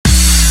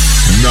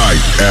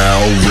Night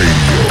Owl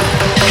Radio.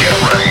 Get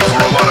ready for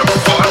a lot of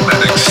fun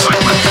and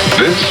excitement.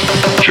 This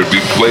should be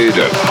played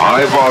at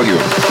high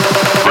volume,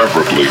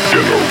 preferably in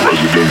a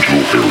residential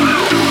area.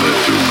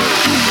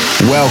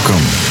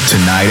 Welcome to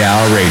Night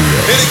Owl Radio.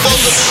 It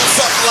goes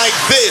something like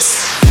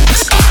this.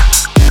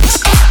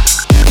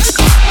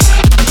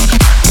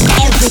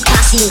 Every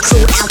posse and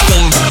crew out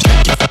there.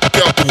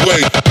 Out the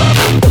way.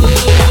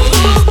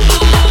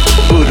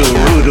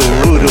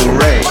 Voodoo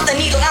Ray. Put the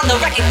needle on the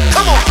record.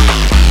 Come on.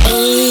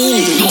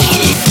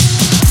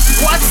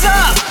 What's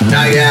up?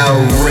 Night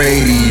Owl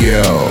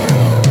Radio.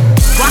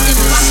 Rockin'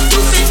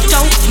 stupid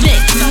dope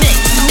mix.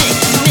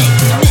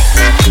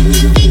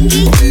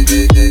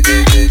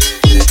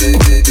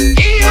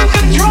 He who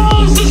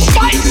controls the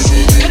spice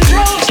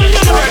controls the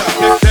universe.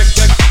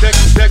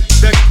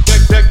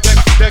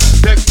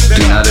 Do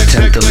not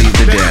attempt to leave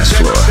the dance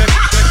floor.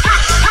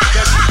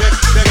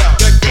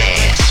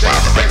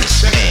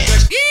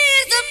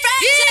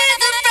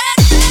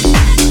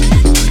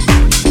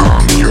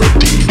 I'm your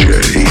DJ.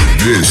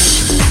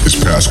 This is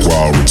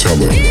Pasquale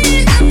Rotella.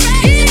 Wait,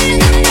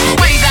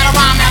 that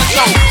rhyme out of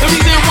show. The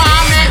reason why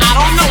I'm in, I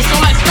don't know, so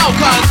let's go,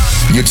 cuz.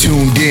 You're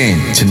tuned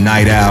in to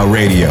Night Owl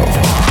Radio.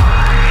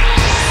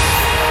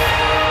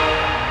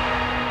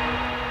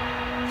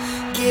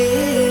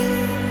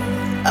 Give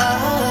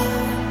up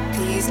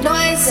these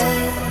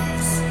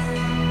noises.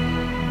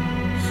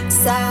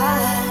 Silence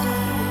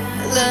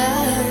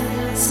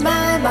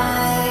my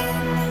mind.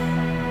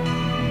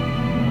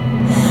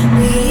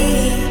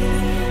 We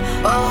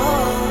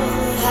all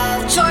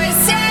have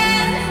choices.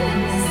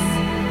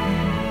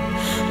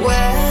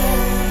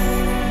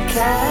 Where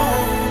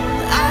can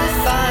I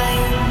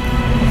find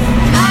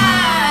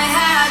my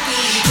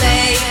happy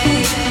place?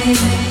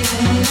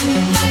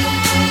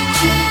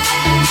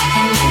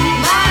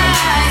 My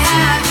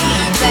happy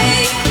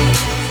place.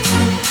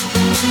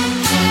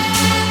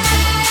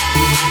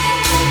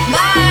 My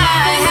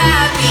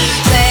happy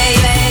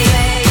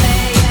place. My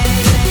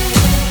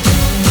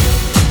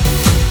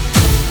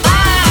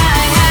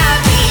happy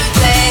place.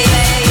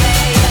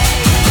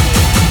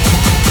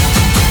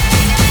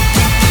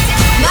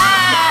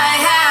 My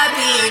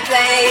happy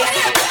place.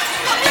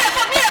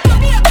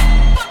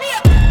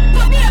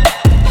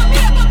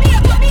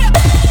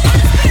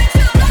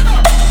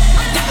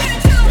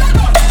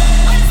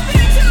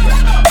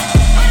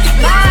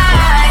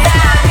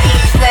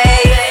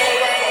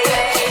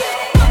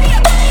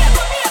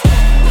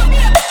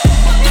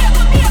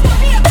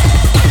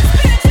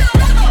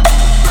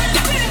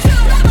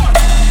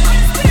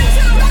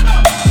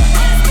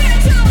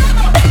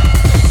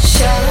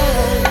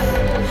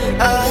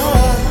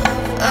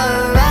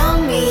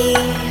 Around me,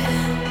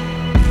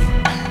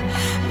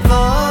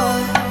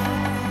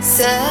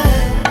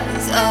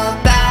 voices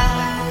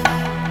about.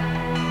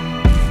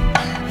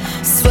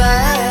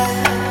 Swear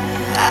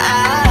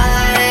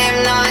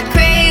I'm not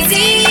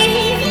crazy.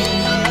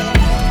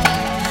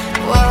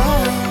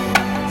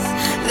 What's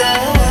the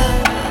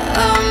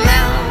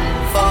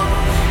amount for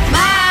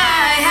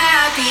my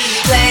happy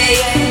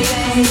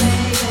place?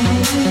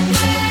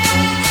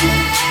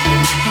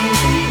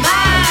 My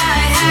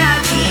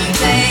happy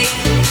place.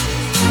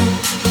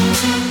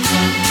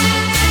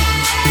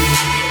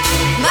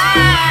 My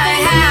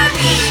happy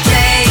place. My happy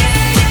place.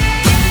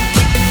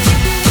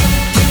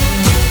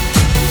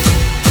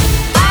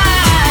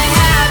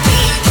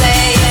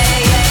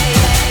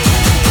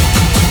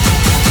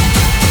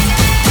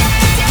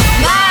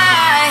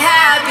 My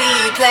happy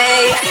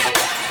place.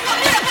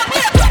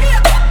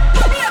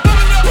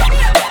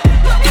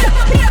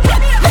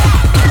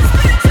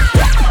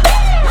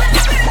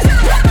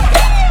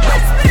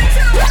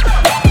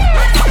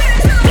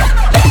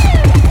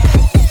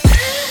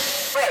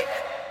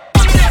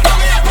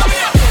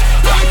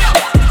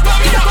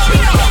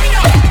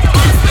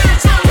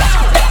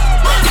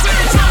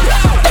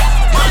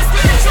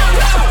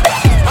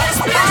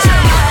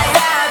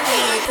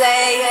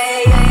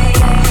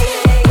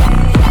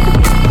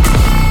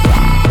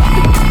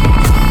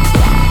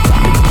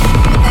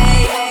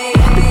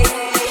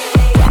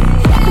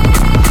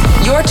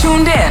 You're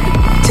tuned in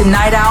to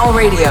Night Owl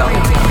Radio.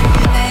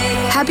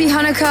 Happy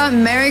Hanukkah,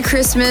 Merry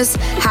Christmas,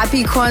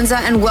 Happy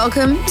Kwanzaa, and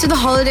welcome to the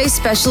holiday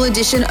special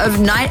edition of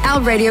Night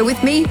Owl Radio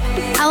with me,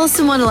 Alice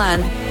in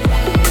Wonderland.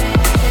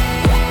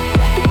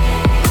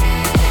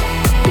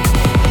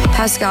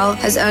 Pascal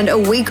has earned a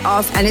week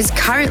off and is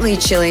currently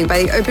chilling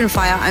by the open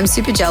fire. I'm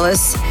super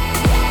jealous.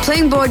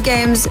 Playing board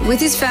games with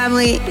his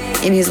family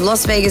in his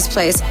Las Vegas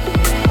place.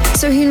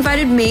 So he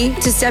invited me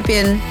to step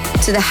in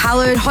to the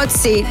hallowed hot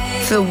seat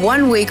for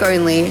 1 week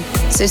only.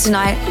 So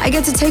tonight I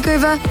get to take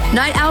over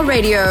Night Owl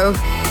Radio.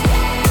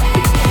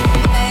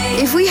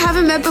 If we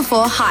haven't met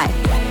before, hi,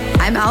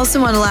 I'm Alice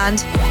in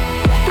Wonderland.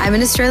 I'm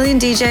an Australian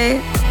DJ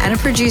and a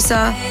producer,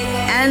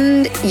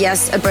 and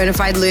yes, a bona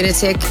fide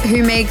lunatic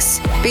who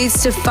makes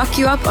beats to fuck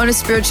you up on a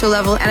spiritual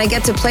level, and I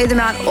get to play them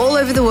out all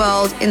over the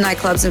world in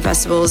nightclubs and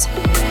festivals.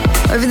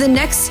 Over the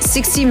next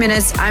 60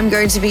 minutes, I'm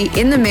going to be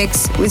in the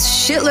mix with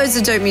shitloads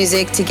of dope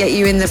music to get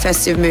you in the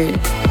festive mood.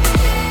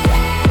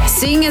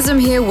 Seeing as I'm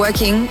here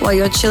working while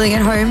you're chilling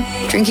at home,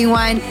 drinking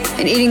wine,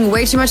 and eating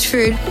way too much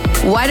food,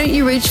 why don't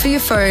you reach for your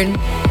phone,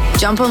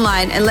 jump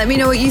online, and let me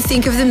know what you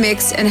think of the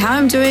mix and how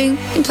I'm doing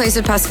in place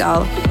of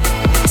Pascal.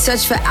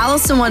 Search for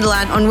Alice in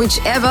Wonderland on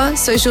whichever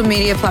social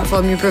media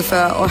platform you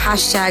prefer or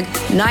hashtag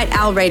Night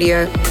Owl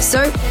Radio.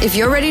 So if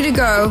you're ready to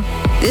go,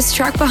 this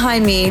track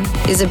behind me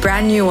is a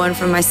brand new one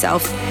from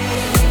myself.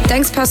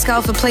 Thanks,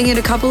 Pascal, for playing it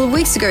a couple of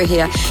weeks ago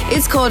here.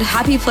 It's called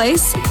Happy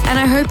Place, and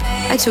I hope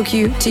I took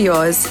you to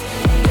yours.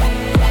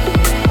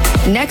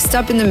 Next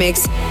up in the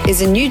mix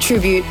is a new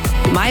tribute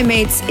my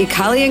mates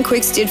Ikali and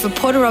Quicks did for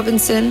Porter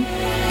Robinson.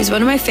 He's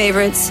one of my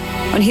favorites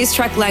on his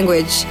track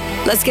Language.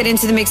 Let's get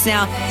into the mix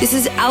now. This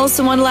is Alice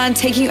in Wonderland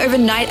taking over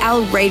Night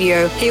Owl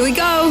Radio. Here we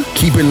go.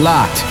 Keep it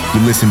locked.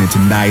 You're listening to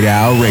Night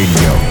Owl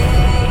Radio.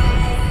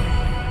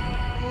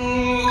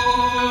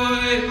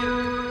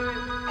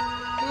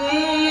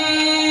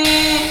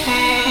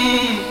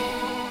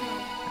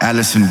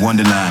 Alice in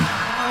Wonderland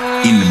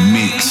in the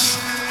mix.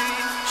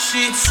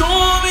 She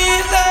told me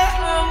that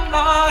I'm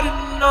not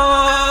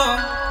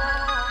enough,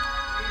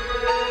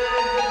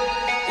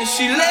 and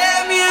she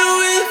left me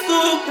with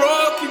a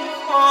broken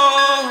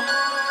heart.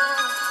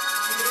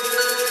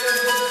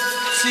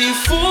 She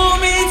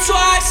fooled me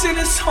twice and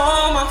it's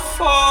all my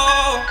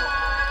fault.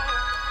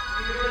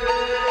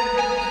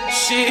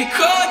 She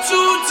cut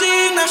too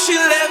deep, now she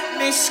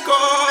left me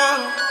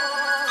scarred.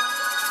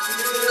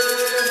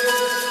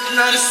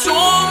 Now there's so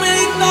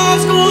many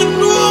thoughts going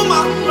through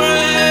my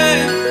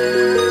brain,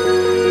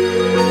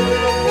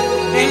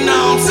 and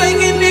now I'm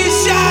taking this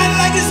shot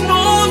like it's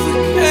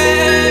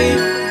Novocaine.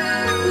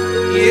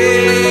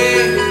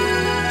 Yeah.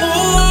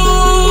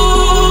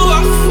 Ooh,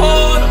 I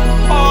fall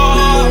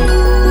apart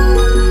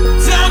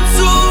down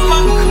to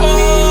my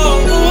core.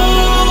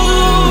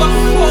 Ooh, I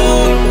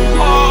fall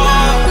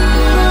apart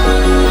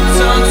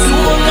down to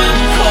my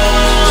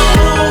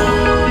core.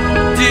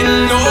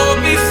 Didn't know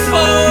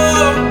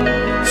before.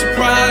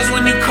 Surprised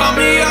when you call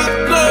me up,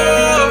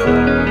 girl.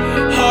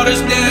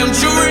 Hardest damn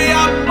jewelry I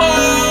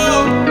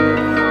bought.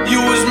 You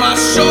was my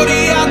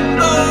shorty, I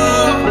know.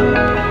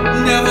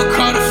 Never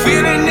caught a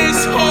feeling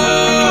this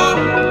hard.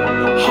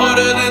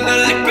 Harder than the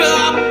liquor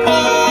I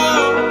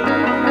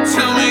pour.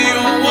 Tell me you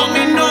don't want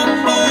me no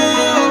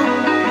more,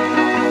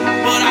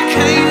 but I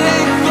can't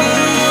let go.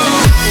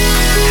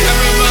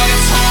 Everybody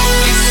told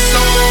me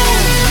so.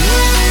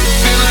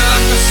 Feeling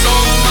like I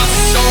sold my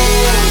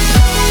soul.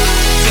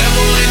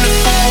 Devil in the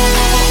form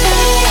of a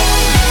whore.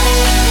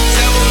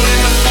 Devil in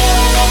the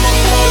form of a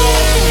whore.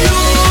 You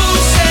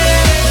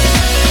said,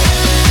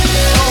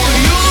 oh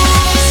you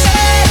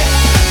said,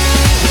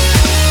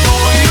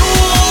 oh you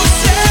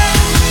said,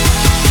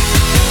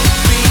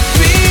 we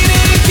be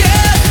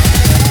together.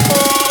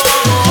 Oh,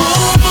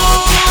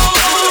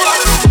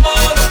 I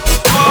fall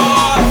apart.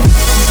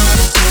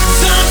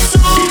 Down to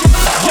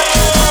my core.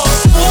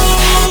 Oh,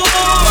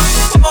 I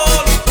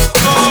fall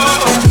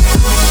apart.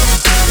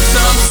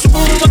 Down to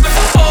my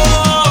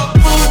core.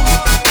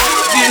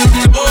 Didn't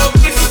know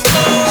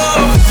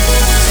before.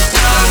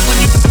 Surprised when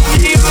you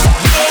leave a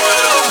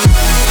girl.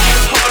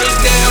 Hardest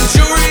damn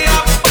jewelry I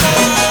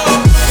bought.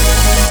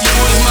 You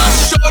was my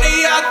shorty,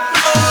 I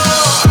thought.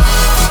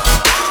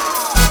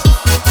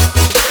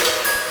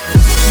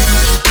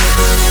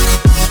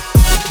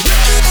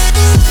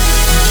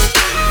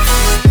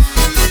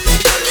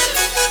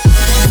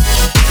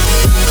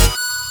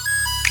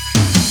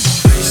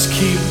 Ice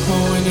keep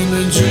pouring and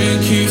the drink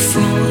keep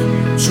flowing.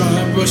 Try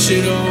to brush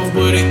it off,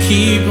 but it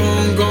keep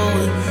on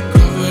going.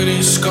 Covered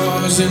in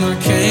scars and I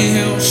can't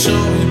help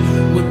showing.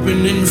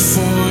 Whipping in the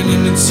foreign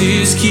and the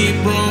tears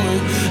keep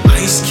blowing.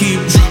 Ice keep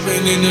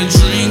dropping and the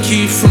drink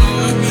keep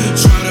flowing.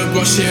 Try to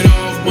brush it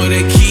off, but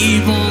it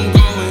keep on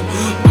going.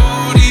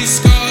 All these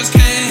scars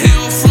can't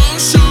help from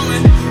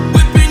showing.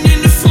 Whipping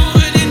in the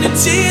foreign and the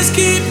tears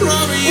keep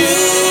blowing.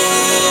 Yeah,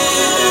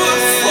 I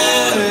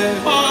fall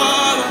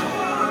apart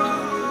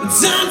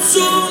down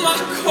to my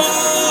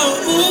core.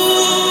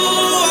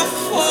 Ooh, I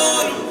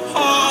fall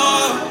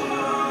apart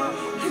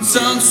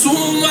down to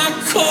my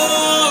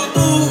core.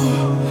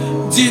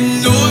 Ooh, didn't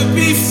know it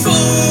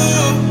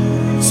before.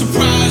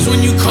 Surprised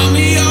when you call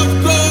me up,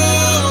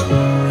 girl.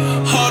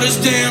 Hardest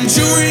damn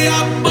jewelry I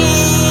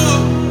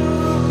bought.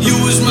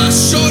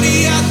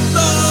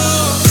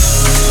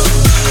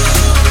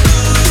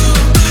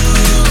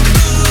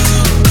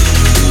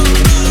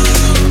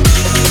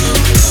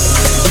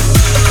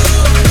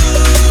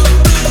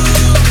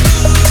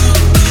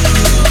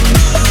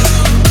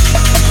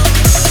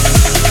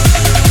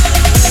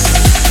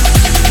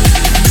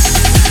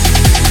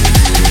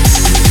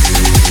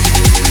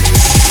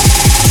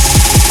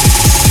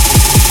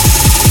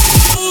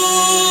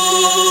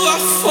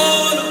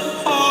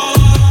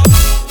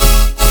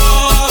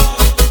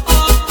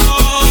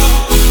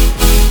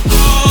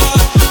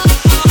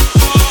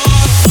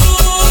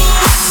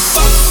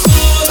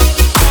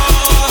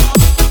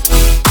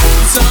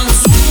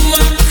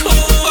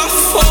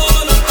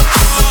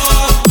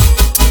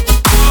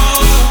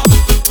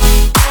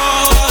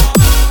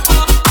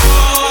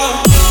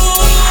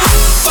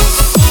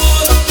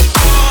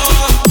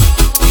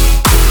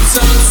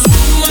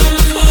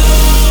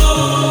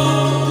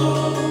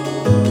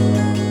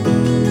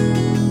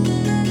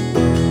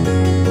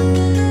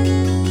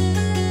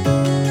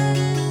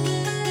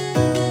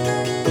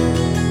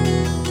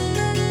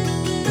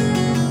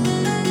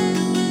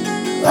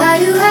 Why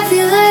do I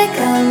feel like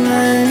I'm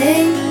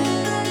running?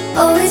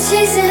 Always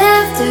chasing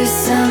after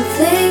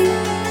something.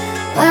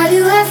 Why do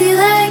I feel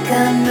like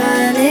I'm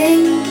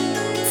running?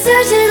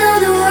 Searching all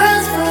the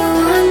world for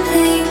one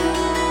thing.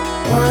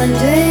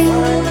 Wondering,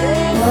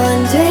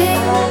 wondering,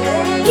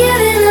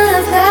 giving all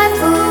I've got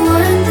for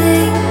one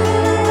thing.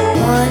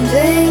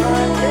 Wondering,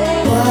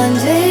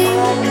 wondering,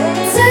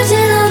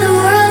 searching all the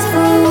world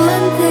for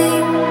one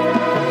thing.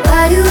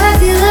 Why do I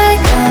feel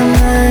like I'm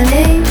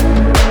running?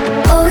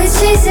 Always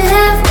chasing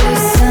after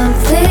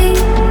something.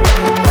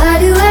 Why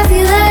do I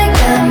feel like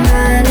I'm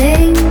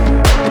running?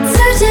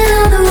 Searching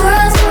all the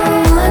world for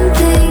one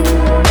thing.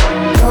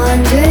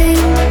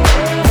 Wondering,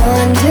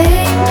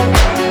 wondering,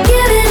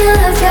 giving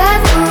all I've got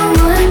for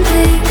one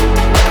thing.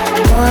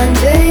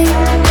 Wondering,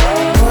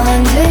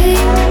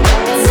 wondering,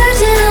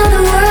 searching all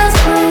the world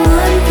for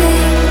one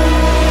thing.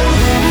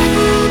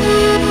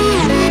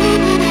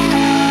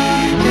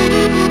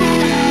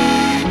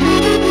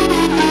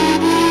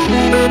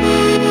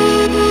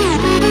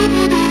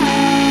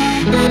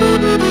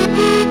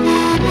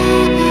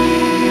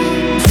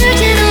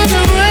 Searching all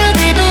the world,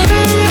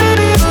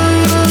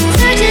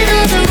 searching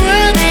all the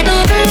world,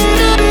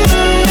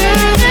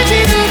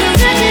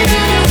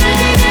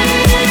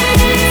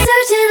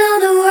 searching all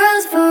the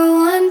world for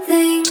one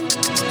thing.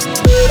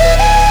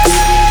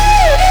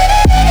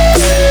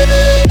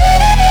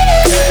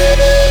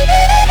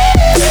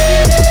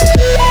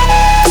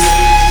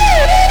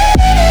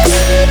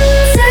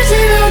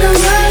 Searching all the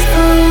world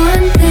for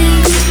one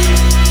thing.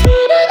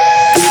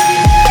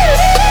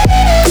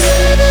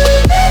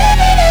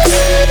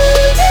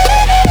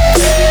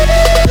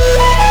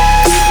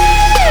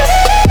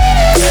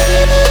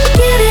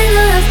 Giving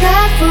all I've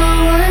got for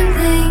one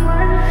thing.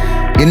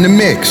 In the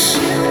mix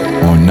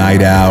on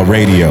Night Owl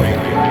Radio.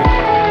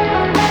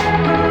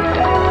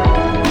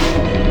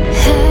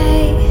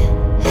 Hey,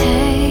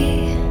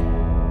 hey,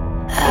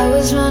 I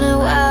was running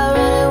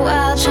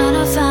wild, trying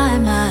to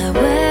find my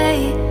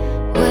way,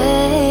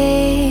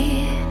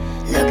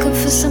 looking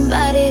for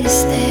somebody to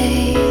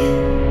stay.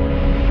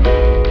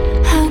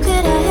 How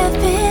could I have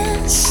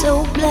been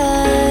so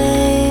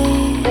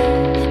blind?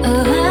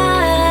 Oh,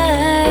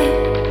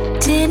 I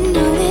didn't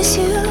notice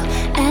you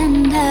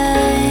and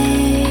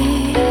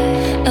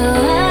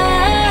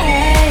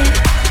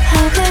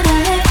how could I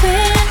have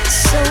been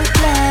so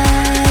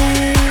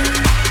blind?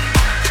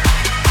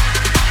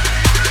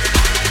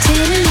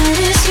 Didn't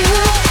notice you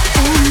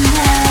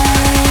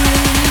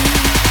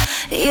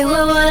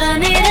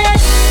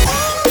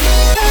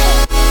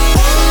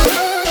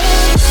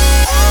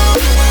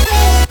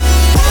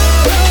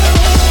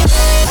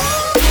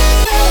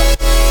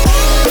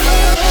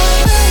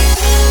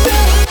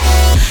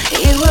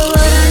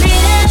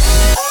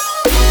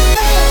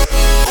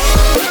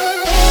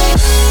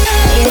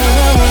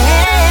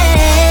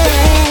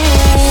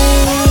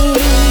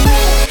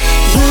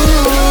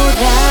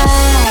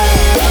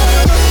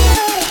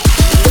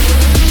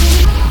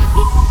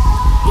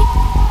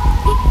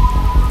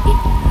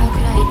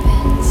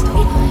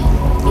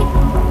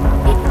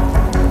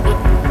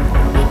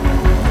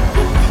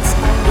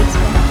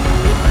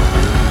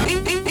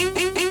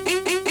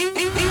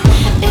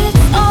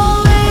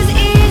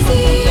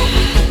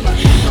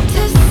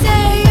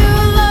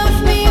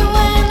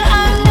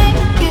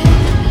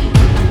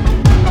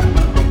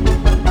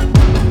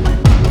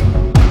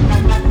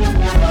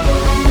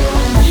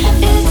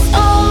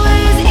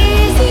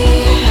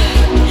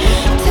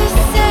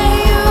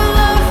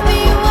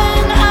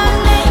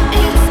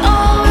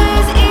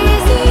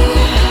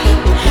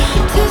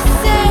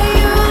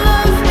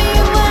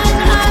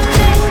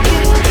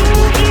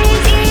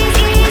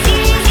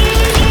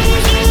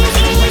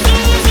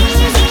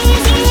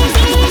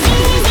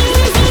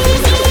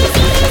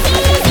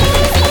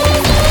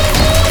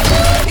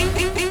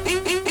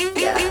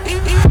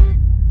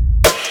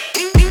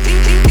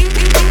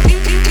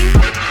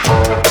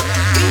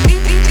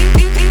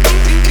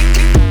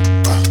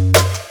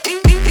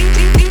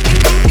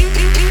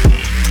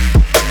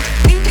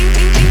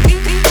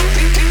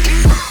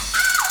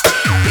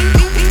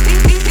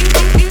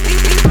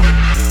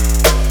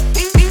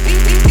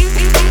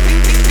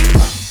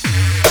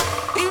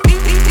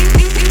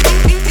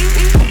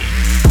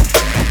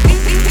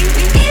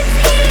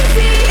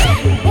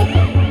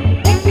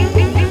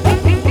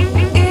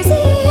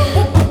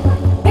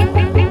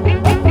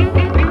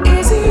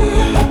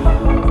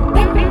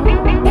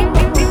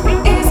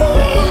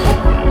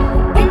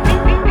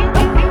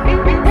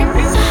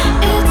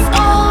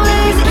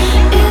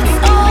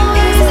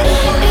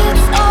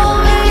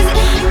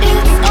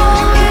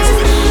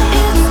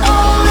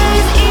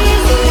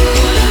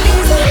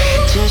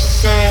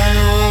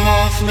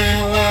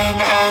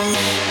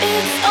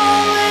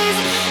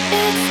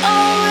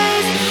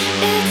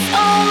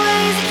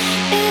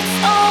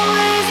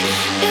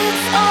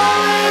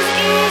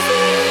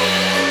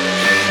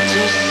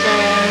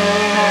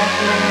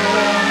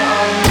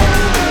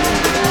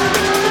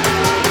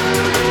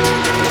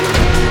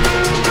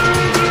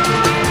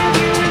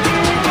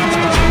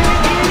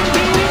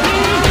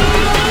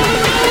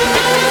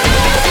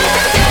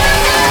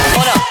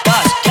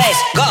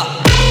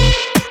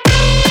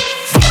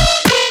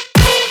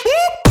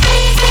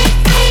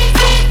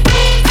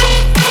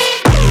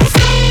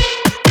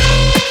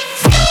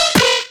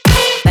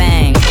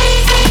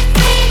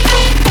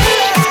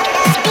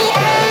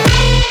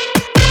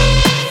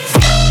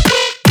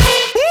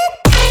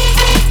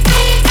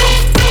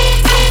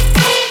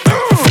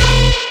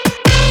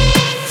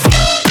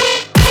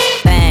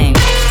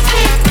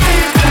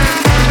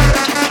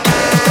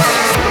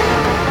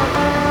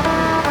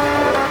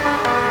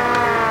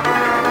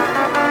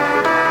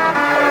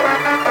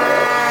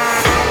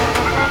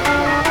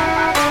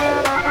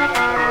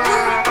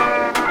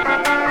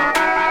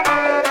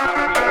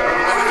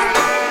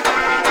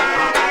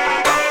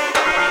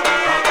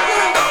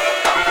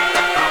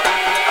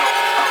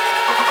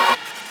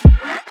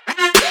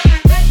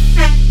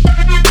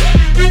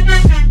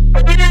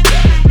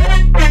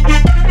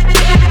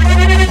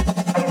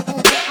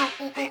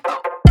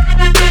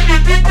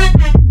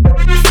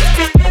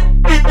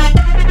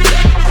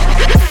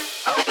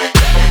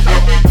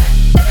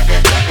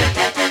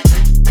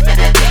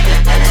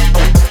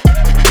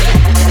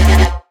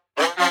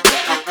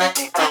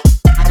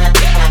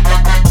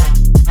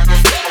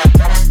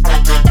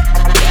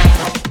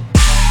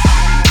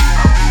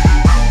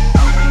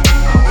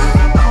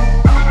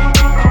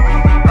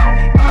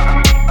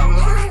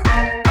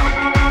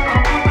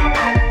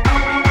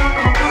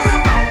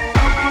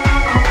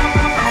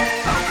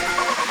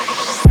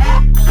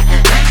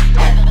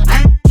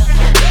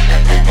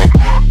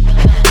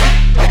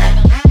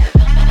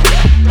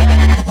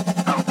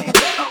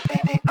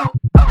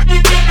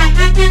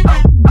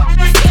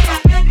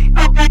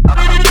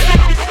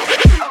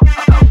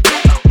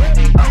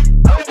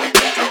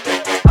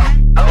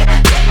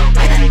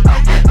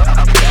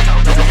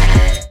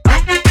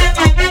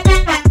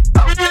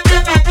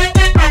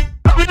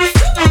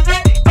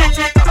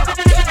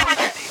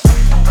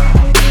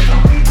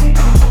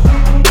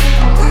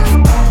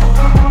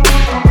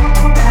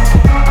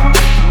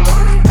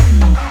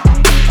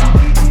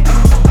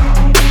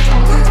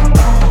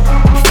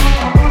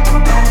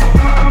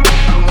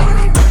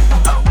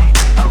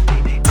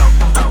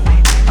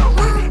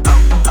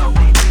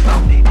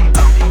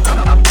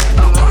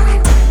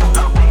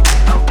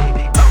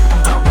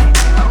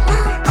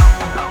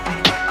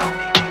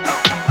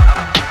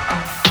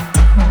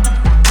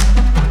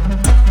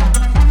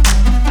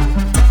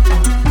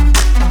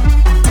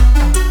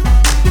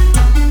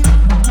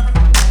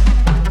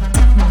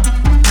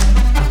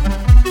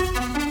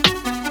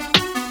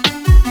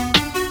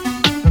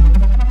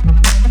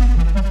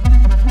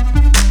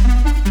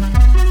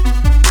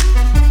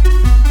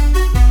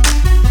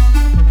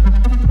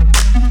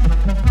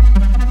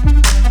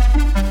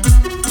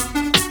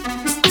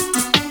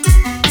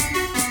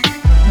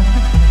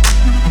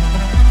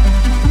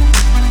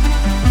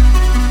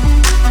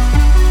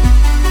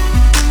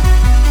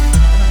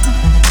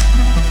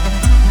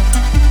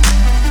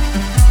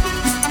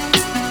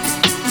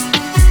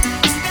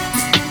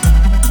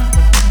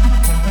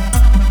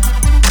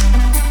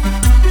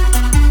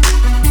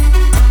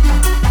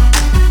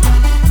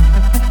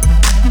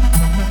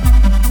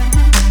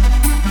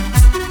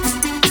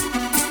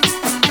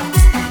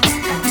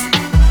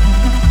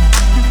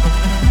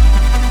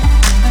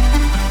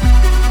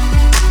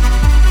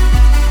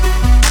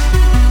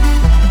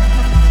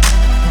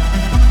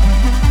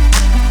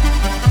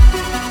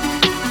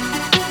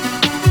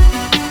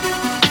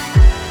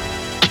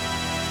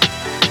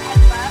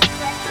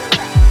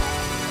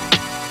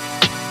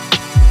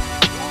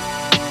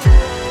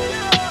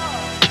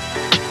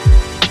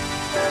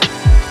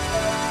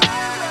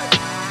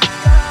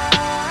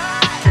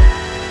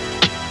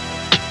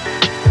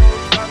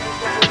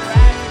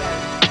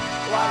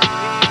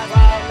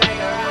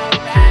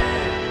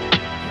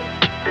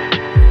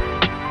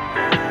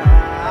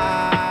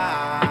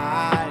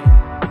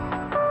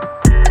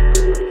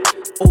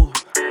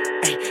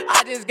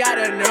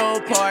new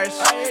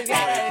Porsche.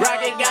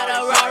 Rocket got a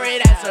Rari,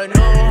 that's a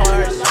new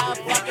horse.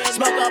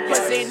 Smoke a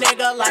pussy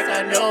nigga like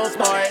a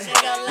Newport.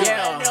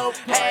 Yeah,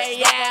 hey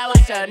yeah,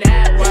 what's your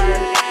net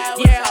worth?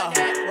 Yeah,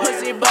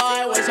 pussy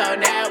boy, what's your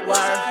net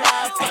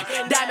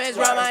worth? Diamonds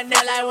round my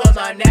neck like what's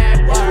my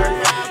net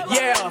worth?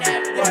 Yeah,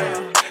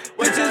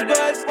 which is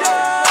bust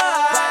down.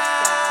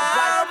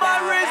 My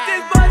wrist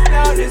is bust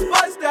down, it's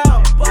bust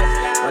down.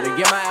 Wanna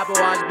get my Apple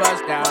Watch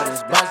bust down,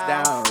 it's bust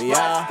down,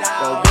 yeah.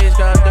 Go bitch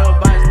come through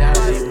bust down,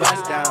 she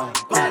bust down.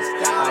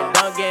 I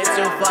don't get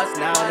too fussed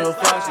now, no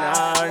fucks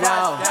now, no.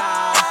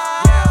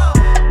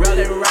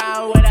 Rolling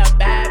around with a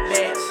bad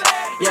bitch.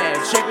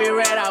 Yeah, chick me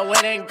red, I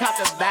went and caught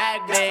the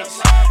bag, bitch.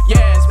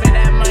 Yeah, spend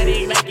that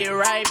money, make it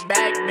right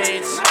back,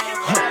 bitch.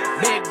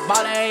 Big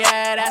ballin',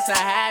 yeah, that's a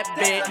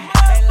habit.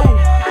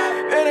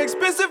 An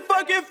expensive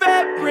fucking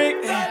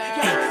fabric.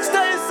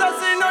 Study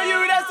saucing on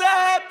you, that's a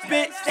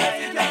habit.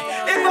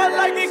 If I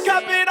like it,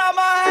 cop it, I'm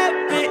a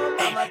habit.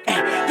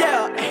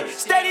 Yeah,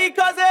 steady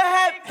cause a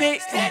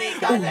habit.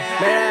 Man,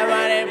 that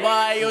money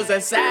boy, you's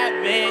a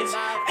savage.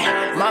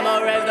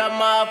 Mama raised a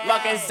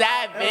motherfucking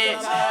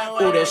savage.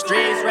 Ooh, the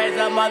streets raised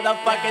a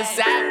motherfucking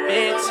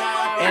savage.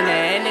 And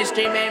the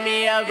industry made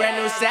me a brand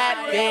new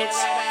savage.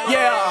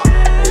 Yeah.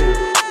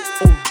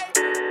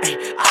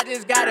 I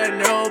just got a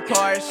new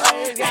Porsche.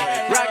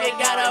 Rocket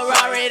got a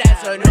Rari,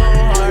 that's a new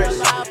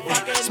horse.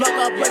 Smoke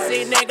a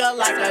pussy nigga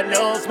like a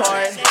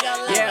Newport.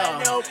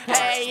 Yeah,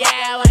 hey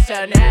yeah, what's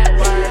your net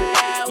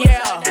worth?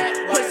 Yeah,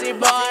 pussy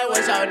boy,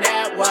 what's your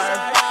net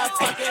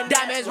worth?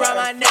 Diamonds round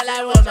my neck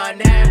like what's my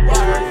net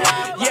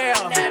worth? Yeah,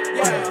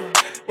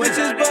 which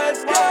is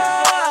bust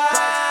down.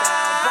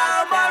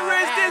 My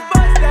wrist is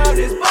bust down,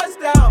 it's bust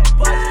down.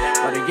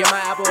 Wanna get my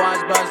Apple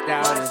Watch bust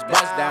down, it's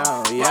bust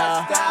down,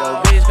 yeah.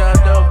 Go bitch come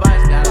through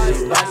bust down,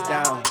 she bust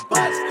down.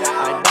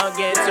 I don't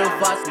get too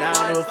fussed now,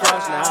 no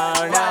fucks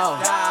now, no.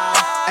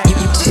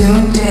 You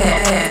tuned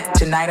in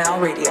to Night Owl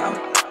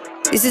Radio.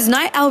 This is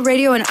Night Owl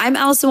Radio and I'm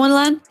Alice in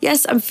Wonderland.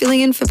 Yes, I'm filling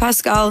in for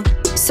Pascal.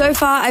 So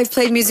far, I've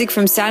played music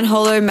from San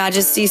Holo,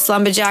 Majesty,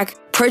 Slumberjack,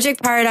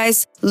 Project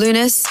Paradise,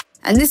 Lunas,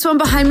 and this one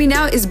behind me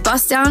now is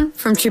Bust Down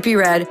from Trippie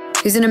Redd,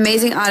 who's an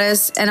amazing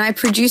artist, and I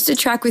produced a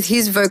track with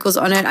his vocals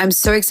on it. I'm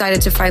so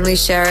excited to finally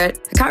share it.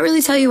 I can't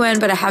really tell you when,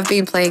 but I have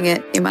been playing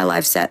it in my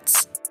live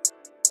sets.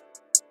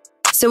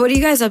 So what are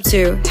you guys up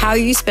to? How are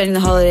you spending the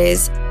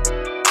holidays?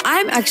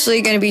 I'm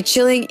actually going to be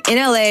chilling in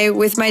LA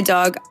with my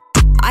dog.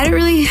 I don't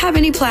really have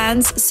any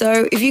plans,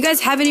 so if you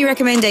guys have any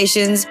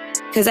recommendations,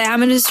 because I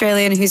am an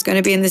Australian who's going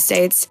to be in the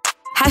States,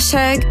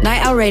 hashtag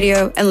Night Owl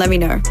Radio and let me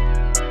know.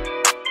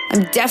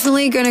 I'm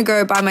definitely going to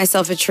go buy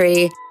myself a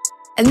tree.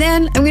 And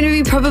then I'm going to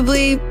be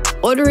probably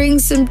ordering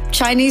some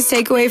Chinese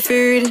takeaway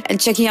food and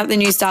checking out the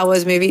new Star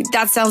Wars movie.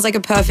 That sounds like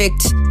a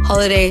perfect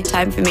holiday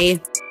time for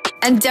me.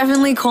 And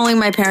definitely calling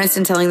my parents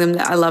and telling them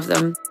that I love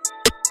them.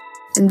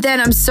 And then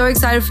I'm so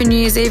excited for New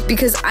Year's Eve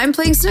because I'm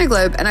playing Snow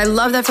Globe and I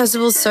love that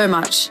festival so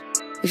much.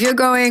 If you're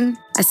going,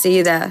 I see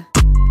you there.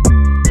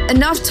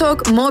 Enough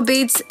talk, more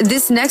beats.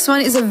 This next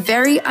one is a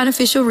very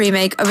unofficial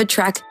remake of a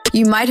track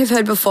you might have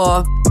heard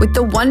before with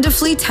the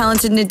wonderfully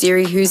talented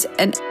Nadiri, who's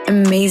an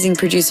amazing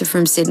producer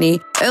from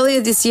Sydney, earlier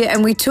this year,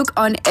 and we took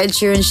on Ed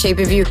Sheeran's Shape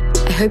of You.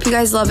 I hope you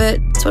guys love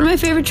it. It's one of my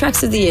favorite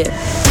tracks of the year.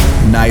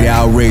 Night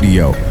Owl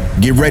Radio.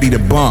 Get ready to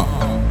bump.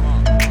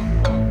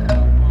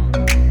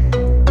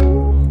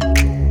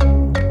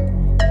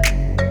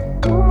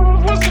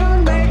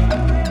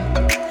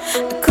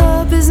 The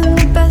club isn't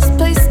the best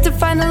place to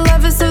find a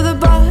lover, so the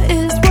bar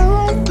is where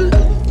I've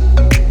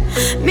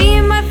been. Me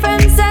and my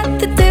friends at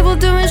the table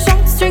doing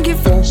shots, drinking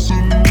fast.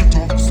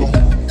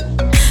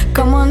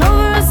 Come on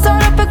over and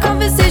start up a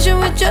conversation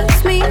with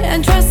just me,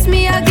 and trust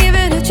me, I'll give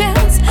it a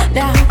chance.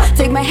 Now,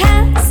 take my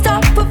hand,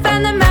 stop, put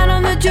Fan the Man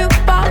on the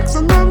jukebox,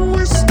 and then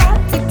we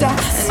start to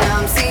dance. And now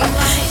I'm singing,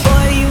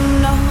 boy, you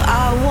know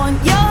I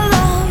want your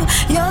love.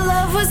 Your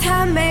love was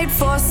handmade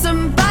for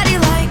somebody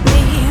like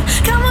me.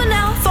 Come on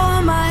now,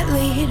 follow my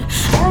lead.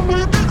 I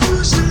might be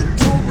crazy,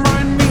 don't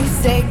mind me.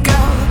 Say,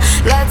 girl,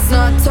 let's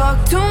not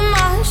talk too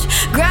much.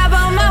 Grab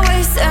on my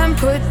waist and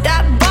put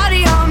that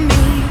body on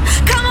me.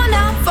 Come on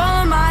now,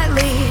 follow my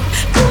lead.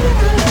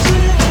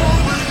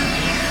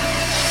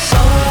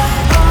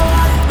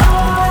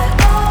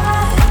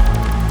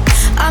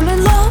 I'm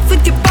in love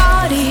with your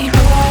body.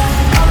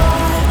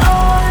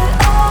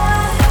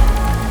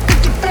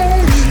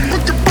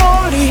 With your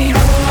body.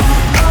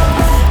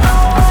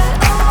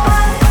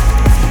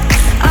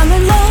 I'm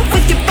in love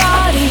with your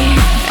body.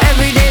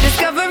 Every day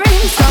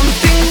discovering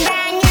something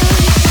brand new.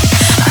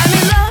 I'm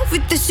in love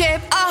with the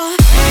shape of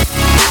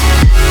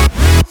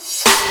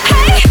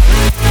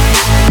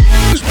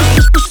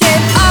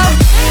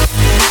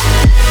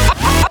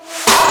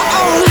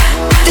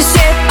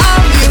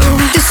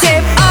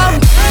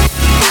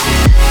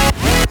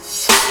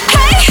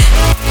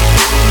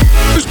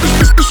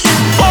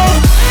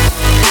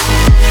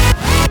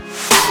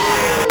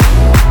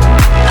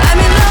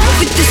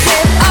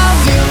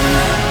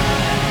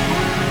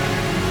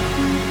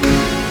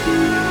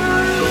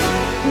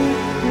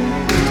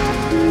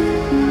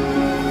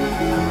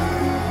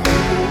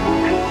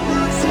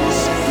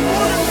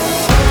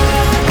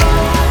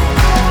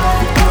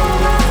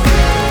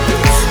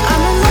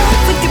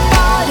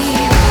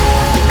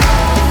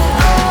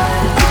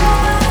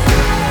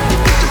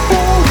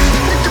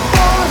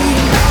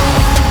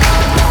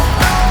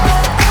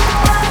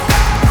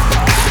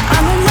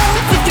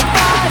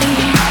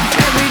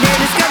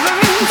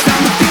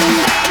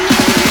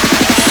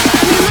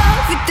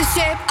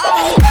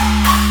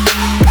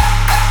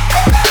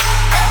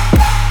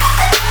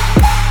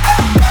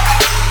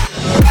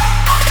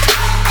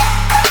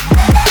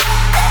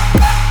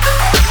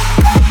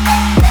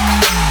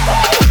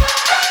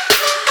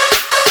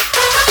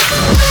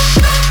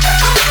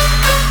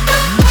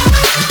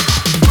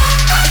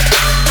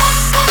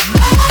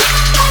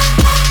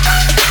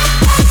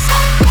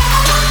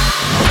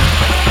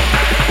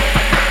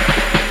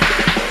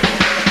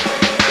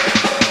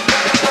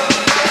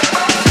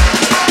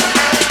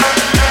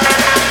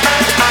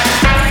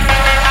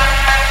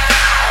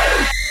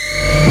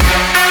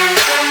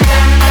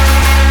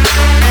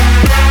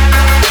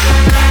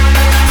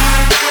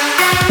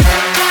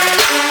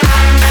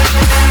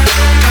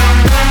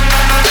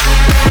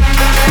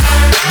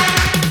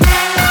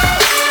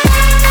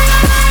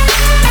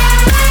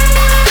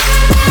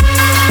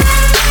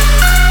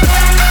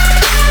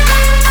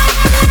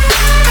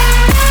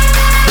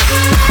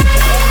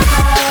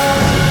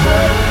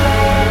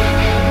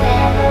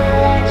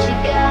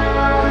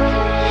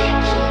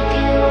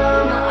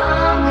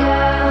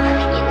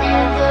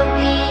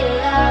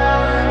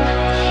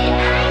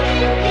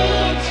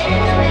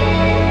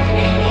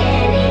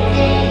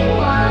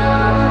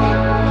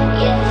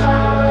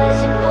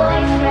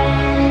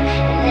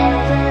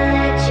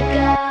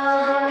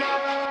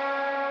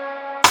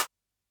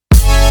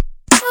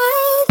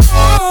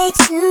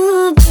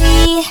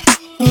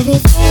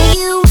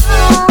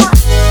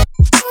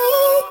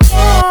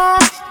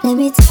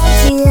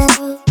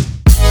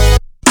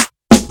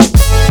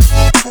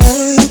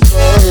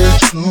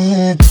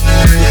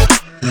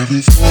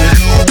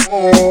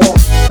Let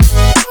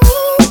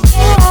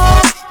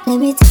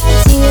me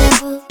talk to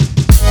you.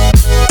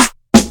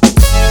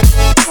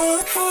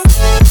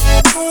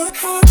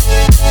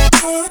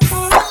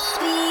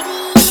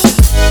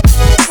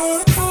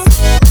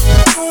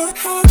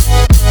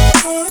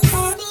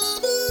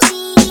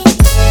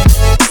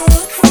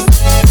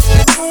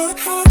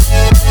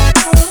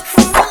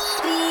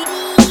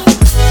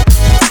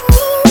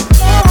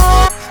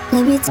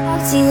 Let me talk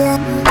to you.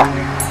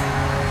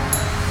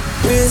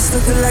 Wrist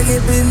looking like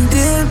it been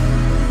dipped.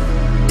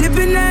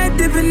 Dipping that,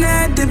 dipping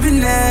that, dipping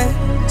that.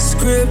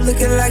 Script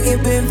looking like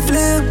it been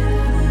flipped.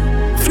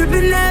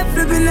 Flipping that,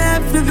 flipping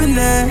that, flipping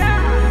that.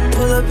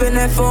 Pull up in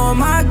that for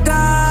my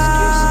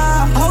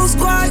God. Whole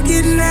squad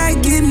getting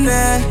that, getting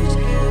that.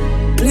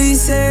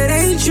 Please say it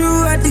ain't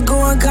true. Had to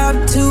go and cop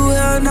 2.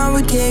 Hell no,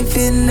 we can't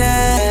fit in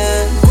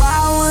that.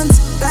 Wild ones,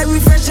 like we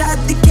fresh out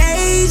the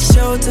cage.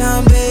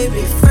 Showtime,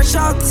 baby, fresh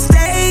off the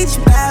stage.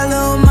 Bad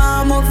little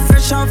mama,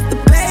 fresh off the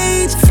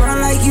page. Front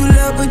like you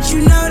love, but you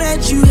know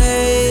that you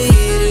hate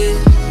it.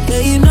 Yeah,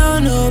 you know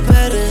no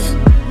better.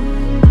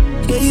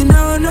 Yeah, you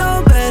know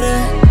no better.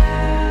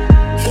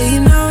 Yeah, you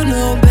know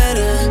no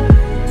better.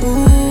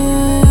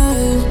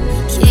 Ooh.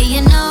 Yeah,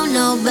 you know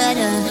no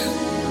better.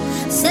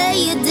 Say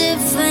you're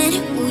different,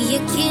 ooh,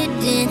 you're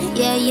kidding.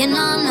 Yeah, you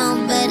know no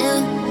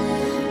better.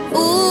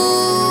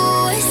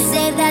 Ooh,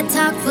 save that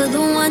talk for the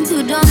ones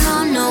who don't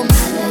know no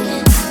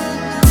better.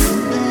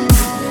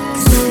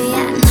 'Cause baby, I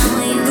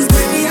know you. 'Cause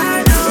baby, I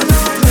know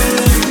no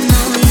better.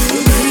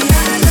 Baby, I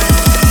know.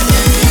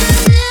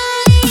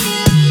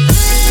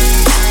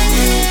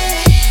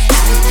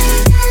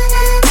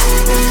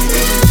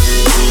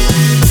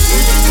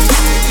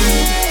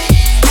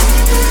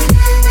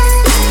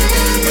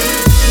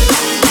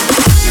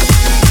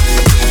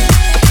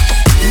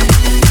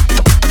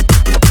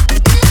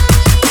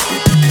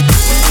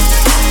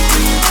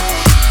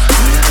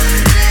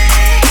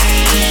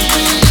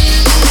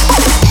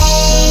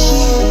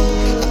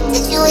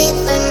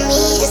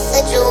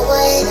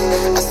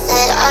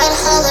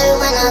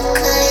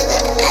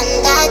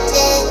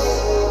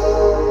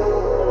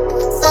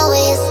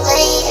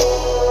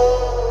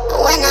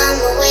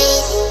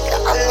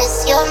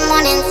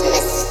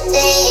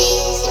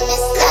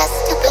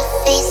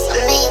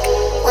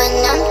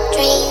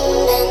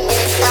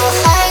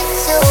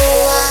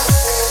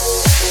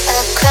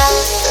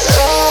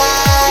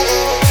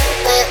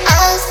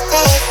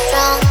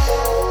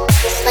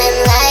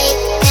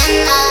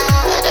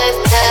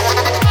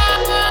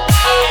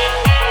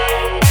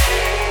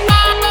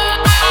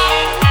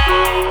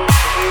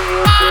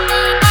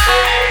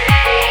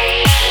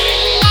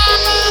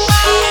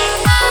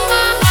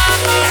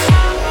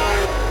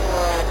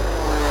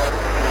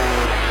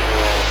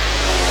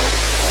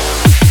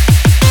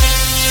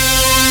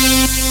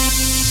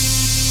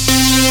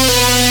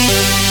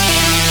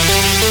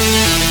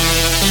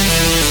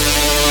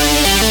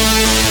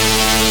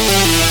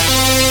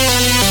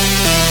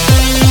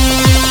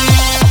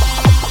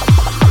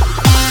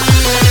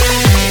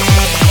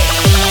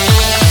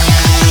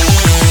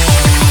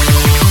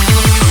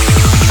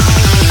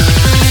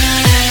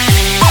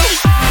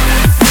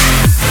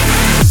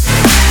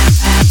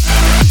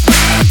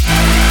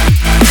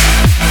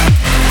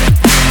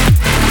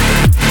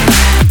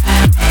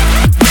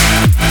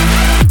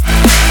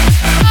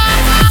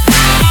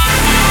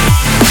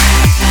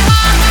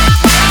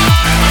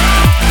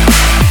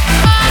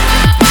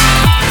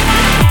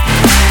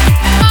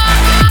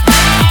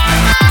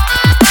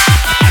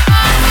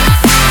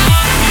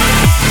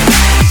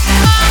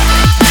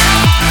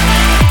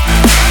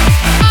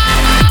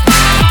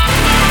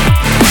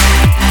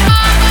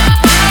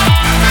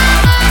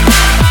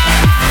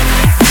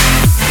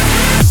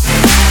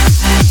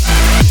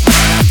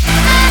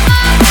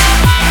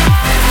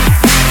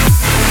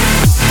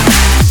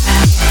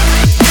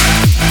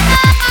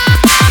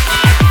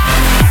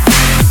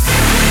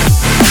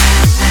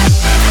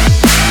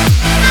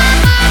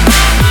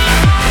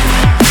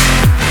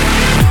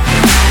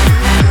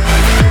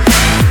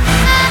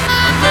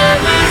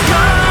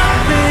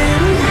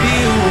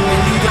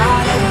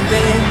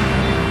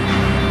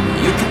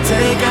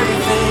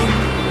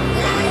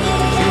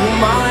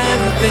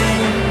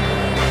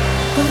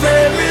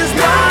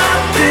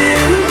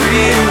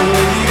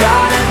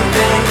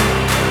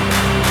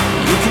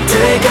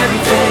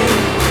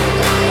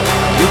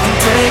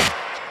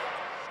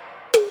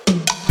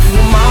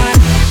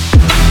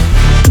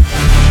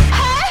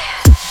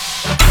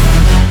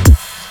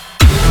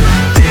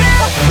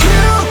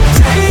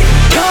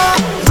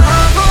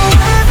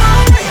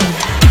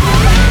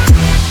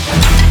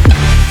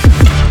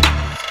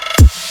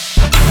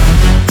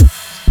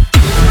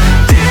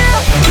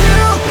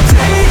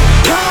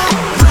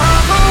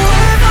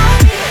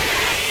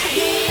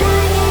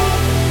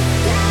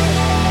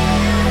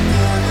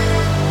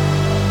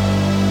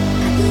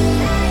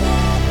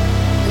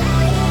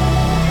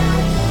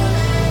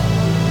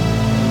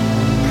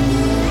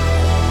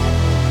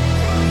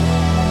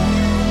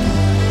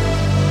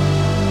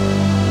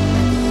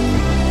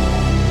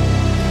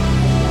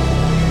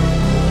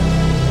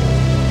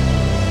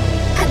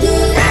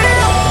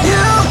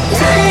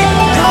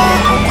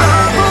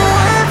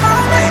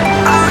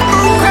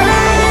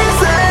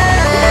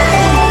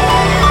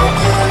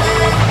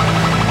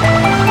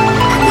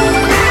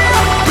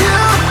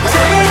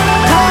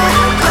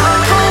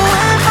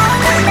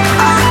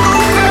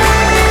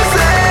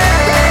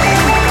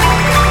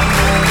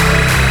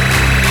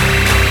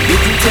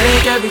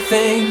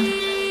 everything.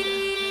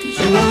 'Cause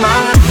you were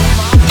mine.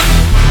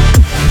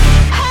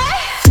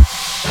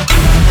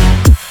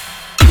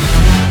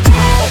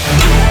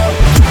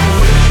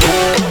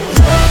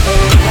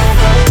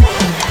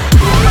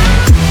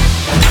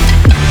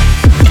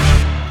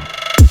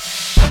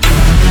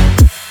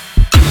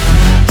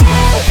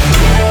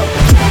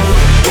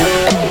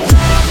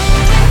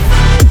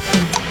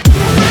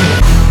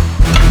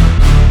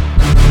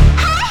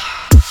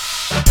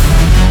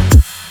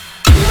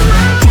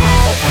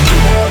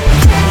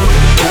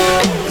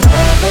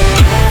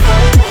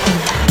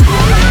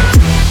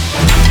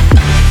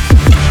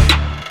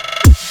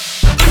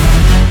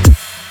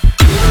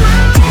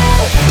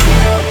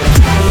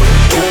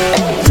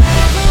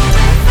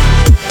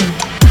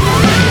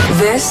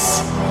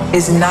 This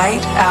is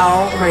Night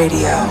Owl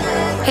Radio.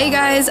 Hey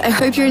guys, I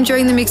hope you're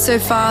enjoying the mix so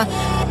far.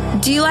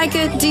 Do you like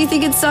it? Do you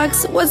think it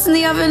sucks? What's in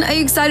the oven? Are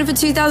you excited for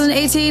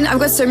 2018? I've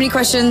got so many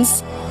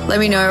questions. Let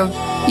me know.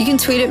 You can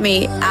tweet at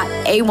me at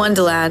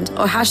 @awonderland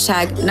or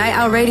hashtag Night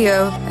Owl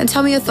Radio and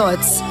tell me your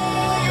thoughts.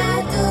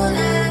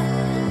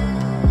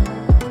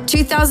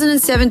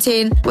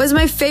 2017 was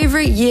my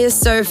favorite year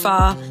so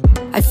far.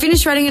 I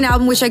finished writing an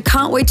album which I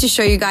can't wait to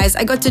show you guys.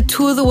 I got to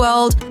tour the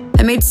world.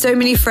 I made so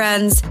many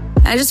friends.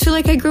 And I just feel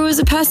like I grew as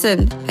a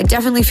person. I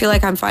definitely feel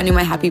like I'm finding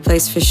my happy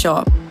place for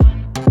sure.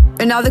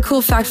 Another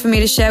cool fact for me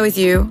to share with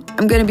you,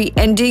 I'm going to be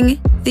ending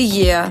the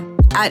year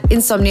at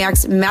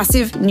Insomniac's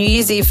massive New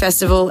Year's Eve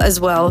festival as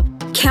well.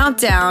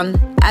 Countdown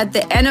at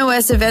the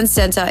NOS Event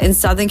Center in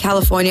Southern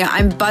California.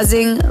 I'm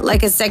buzzing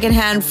like a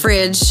secondhand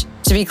fridge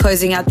to be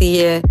closing out the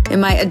year in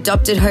my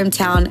adopted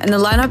hometown. And the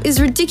lineup is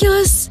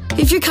ridiculous.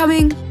 If you're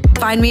coming,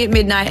 find me at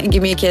midnight and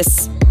give me a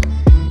kiss.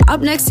 Up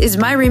next is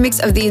my remix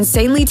of the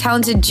insanely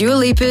talented Dua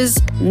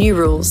Lipa's New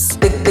Rules.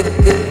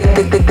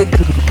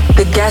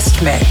 The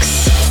guest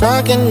mix.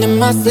 Talking in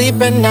my sleep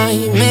at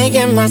night,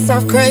 making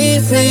myself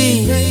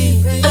crazy.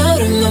 Out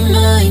of my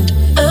mind,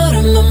 out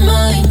of my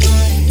mind.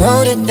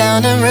 Wrote it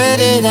down and read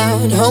it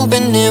out,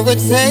 hoping it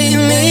would save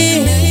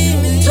me.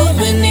 Too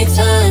many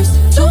times,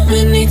 too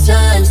many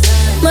times.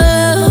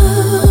 My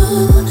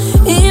love,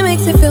 it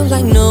makes it feel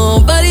like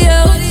nobody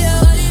else,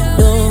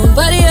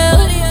 nobody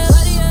else.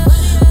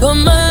 But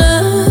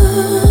my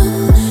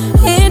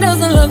love, he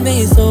doesn't love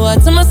me, so I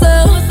tell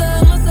myself,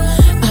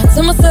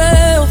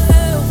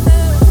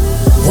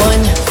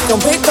 one,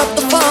 don't pick up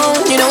the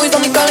phone, you know he's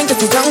only calling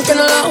cause he's drunk and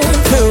alone.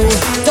 Two,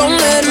 don't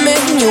let him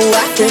in, you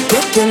have to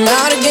kick him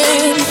out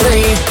again.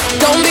 Three,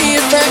 don't be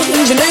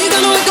afraid, you know you're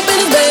gonna wake up in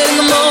his bed in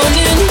the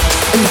morning.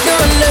 And if you're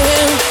under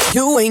him,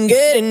 you ain't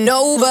getting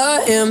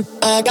over him.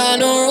 I got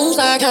no rules,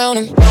 I count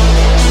him.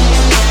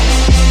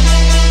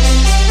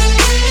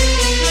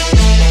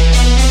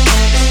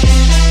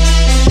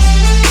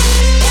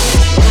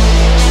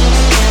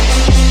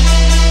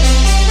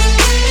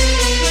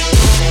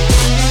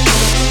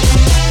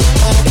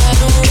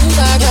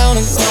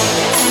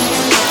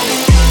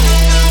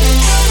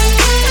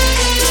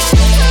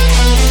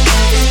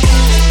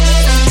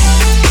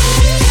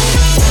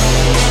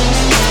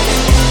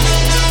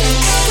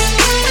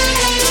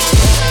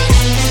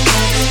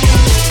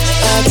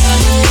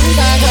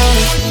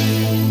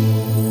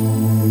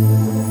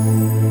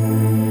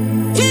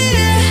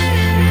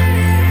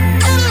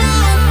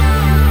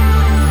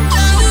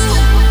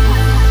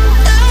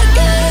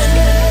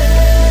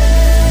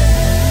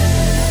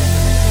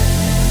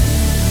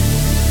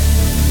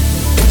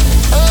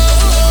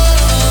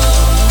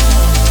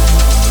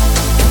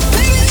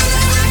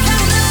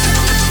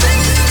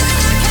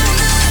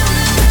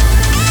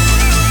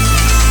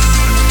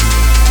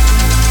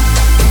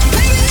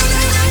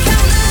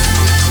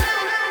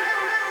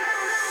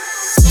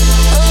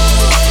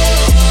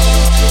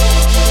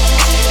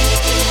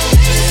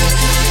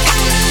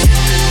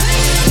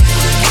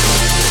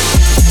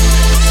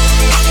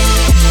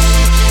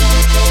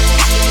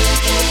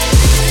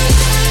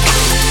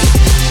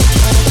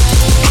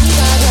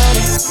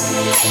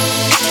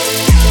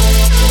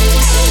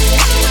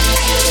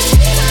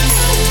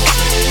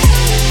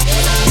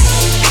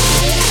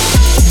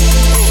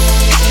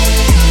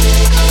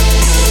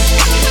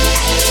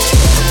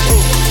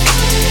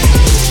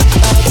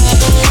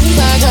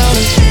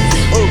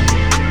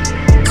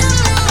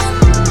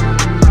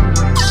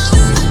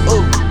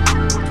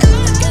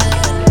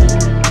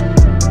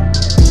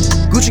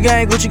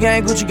 Gucci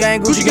gang, Gucci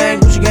gang, Gucci gang,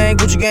 Gucci gang,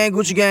 Gucci gang,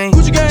 Gucci gang,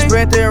 Gucci gang.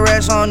 Spread their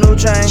racks on new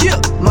chain.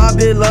 My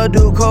bitch love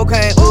do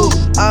cocaine. Ooh,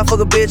 I fuck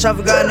a bitch, I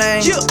forgot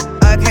name.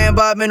 I can't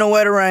bob in the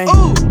weather rain.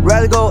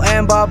 Rather go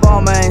and bob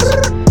all mains.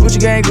 Gucci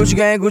gang, Gucci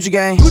gang, Gucci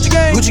gang, Gucci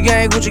gang, Gucci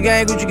gang, Gucci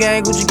gang, Gucci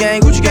gang, Gucci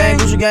gang, Gucci gang,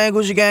 Gucci gang,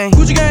 Gucci gang,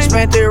 Gucci gang.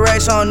 Spent 3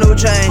 racks on new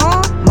chain.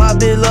 My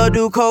bitch love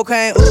do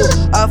cocaine.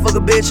 Ooh, I fuck a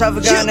bitch, I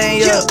forgot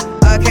name. Yeah,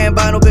 I can't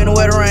buy no bin in the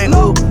weather rain.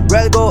 Ooh,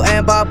 rather go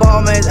and buy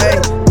ball mains.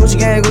 Ayy, Gucci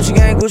gang, Gucci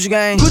gang, Gucci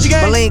Gucci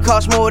gang. My lean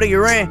cost more than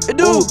your rent. It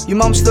do. Your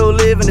mama still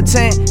live in the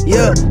tent.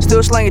 Yeah,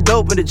 still slanging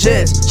dope in the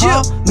jets.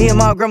 Me and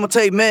my grandma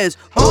take meds.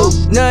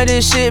 None of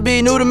this shit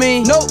be new to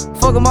me. Nope.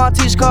 Fuck with my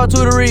teacher called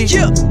tutory.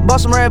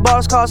 Bought some red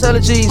bottles cost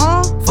allergies.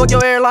 Fuck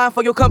your airline,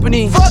 fuck your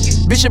company. Fuck it.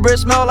 Bitch, your breath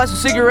smell like some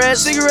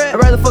cigarettes. I'd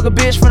rather fuck a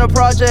bitch from the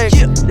project.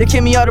 They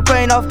kick me out the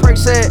plane off Perk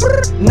set.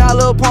 Now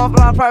Lil Pump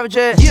flying private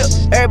jet.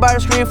 Everybody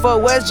scream for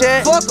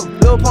WestJet. Fuck em.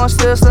 Lil Pump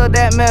still stuck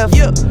that meth.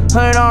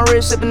 100 on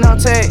wrist, sippin' on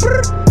tech.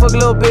 Fuck a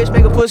little bitch,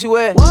 make a pussy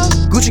wet.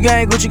 Gucci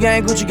gang, Gucci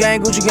gang, Gucci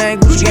gang, Gucci gang,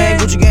 Gucci gang,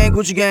 Gucci gang,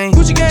 Gucci gang.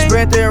 Gucci gang.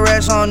 Spread thin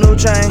racks on new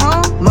chain.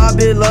 My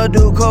bitch love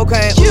do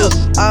cocaine.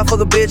 I fuck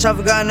a bitch, I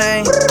forgot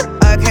name.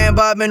 I can't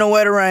bob in no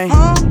weather rain.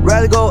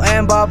 Rather go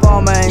and bob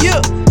all man.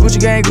 Gucci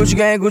gang, Gucci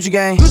gang, Gucci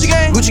gang, Gucci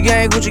gang, Gucci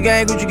gang, Gucci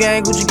gang, Gucci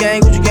gang, Gucci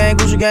gang, Gucci gang,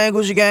 Gucci gang,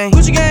 Gucci gang,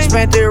 Gucci gang.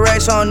 Spent 3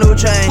 racks on new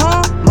chain.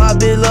 My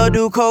bitch love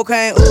do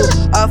cocaine.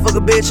 I fuck a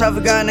bitch, I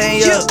forgot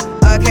name.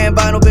 I can't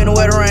buy no bin no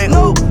weather rain.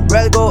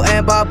 Rather go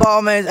and buy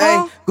ball mans.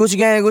 Ayy, Gucci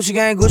gang, Gucci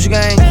gang, Gucci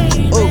gang.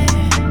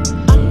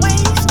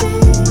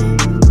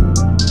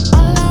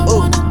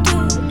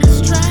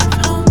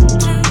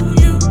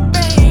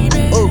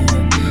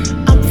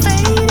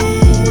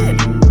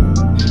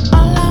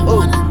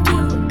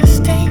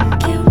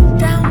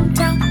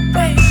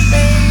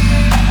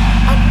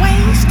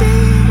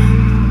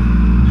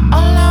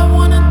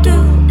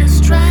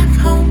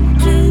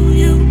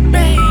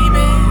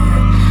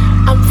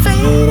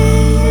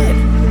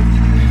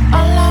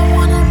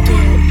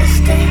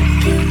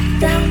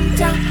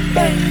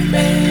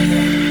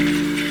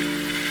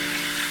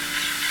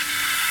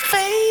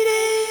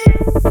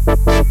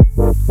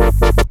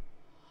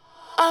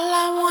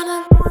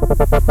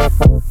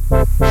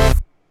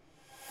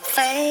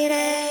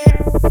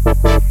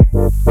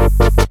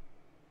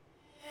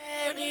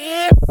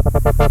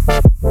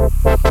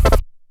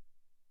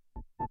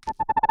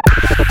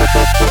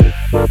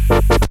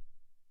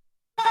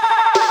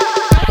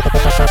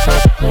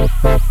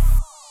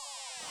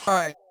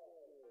 Alright.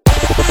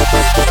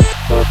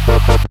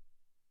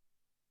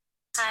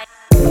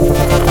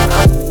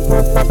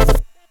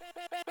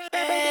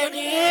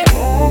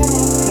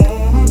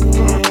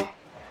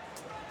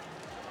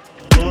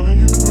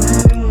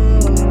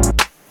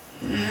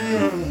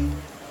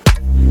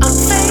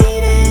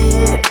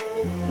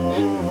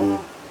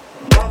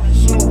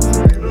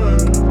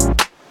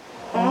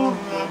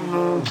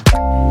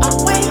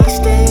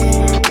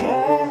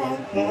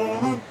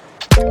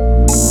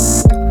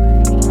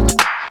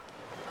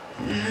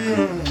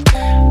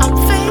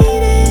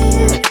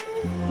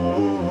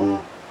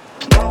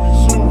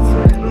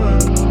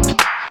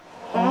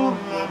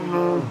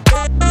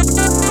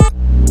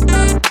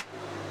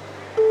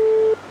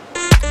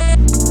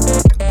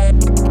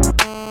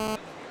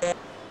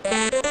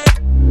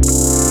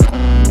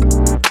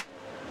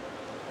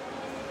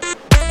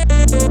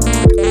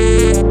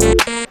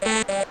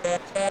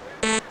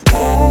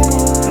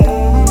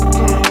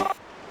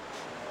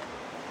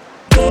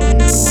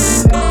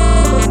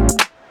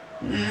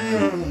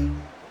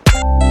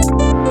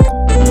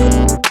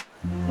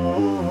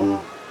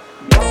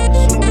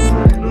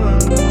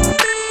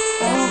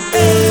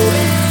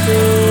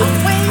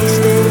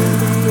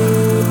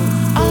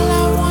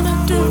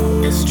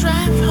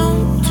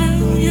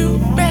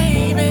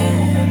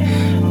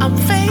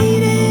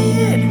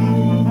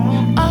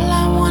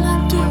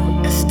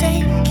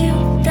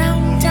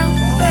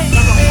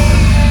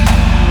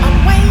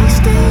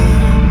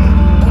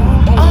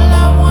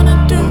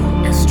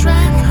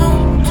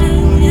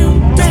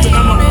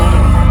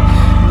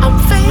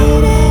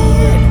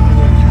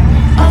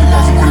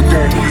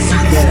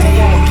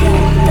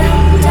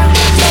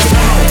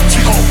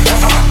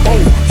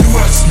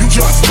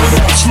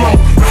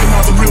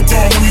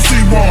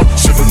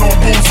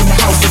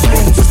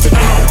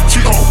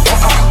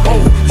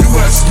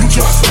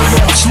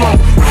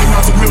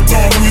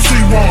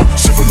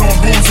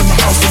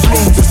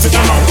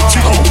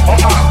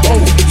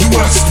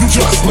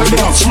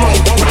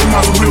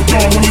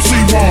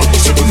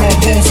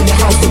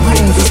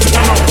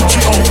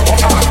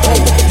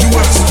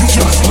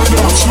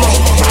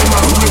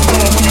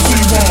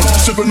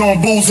 On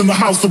booze in the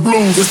house of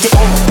blues. It's the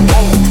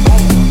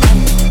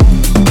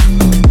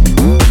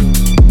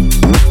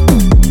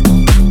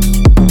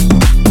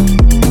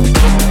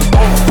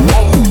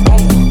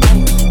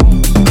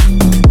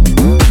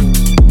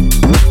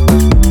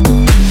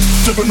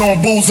sipping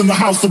on booze in the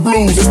house of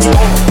blues. It's the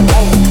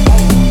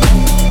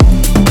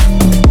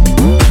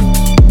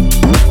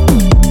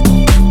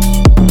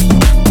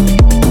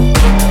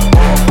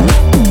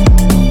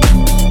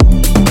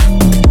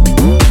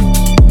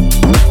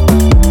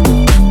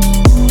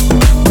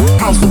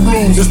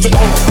Just to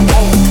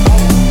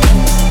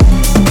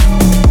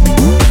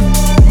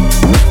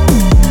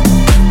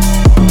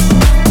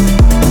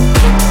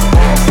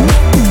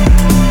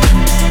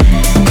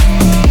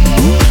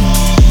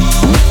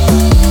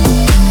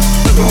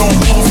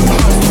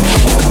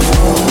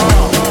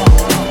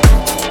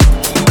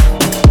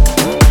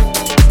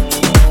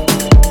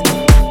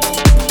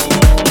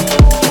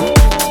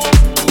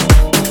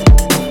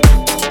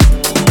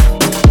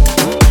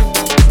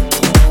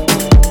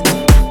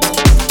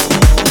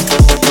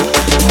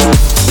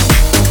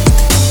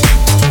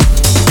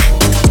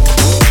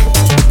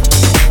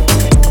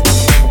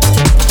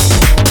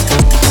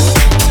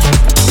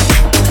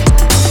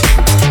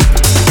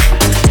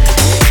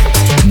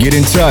Get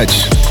in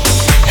touch.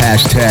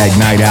 Hashtag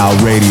Night Owl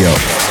Radio. I'm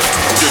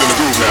getting in the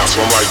groove now, so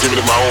I'm like giving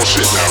it my own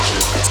shit now.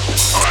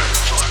 Alright.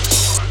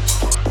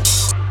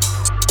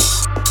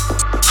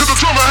 Cause the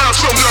drummer have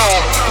some,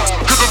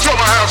 y'all. Cause the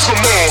drummer have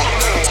some more.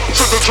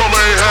 Since the drummer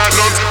ain't had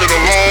none in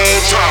a long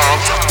time.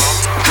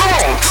 Come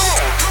on.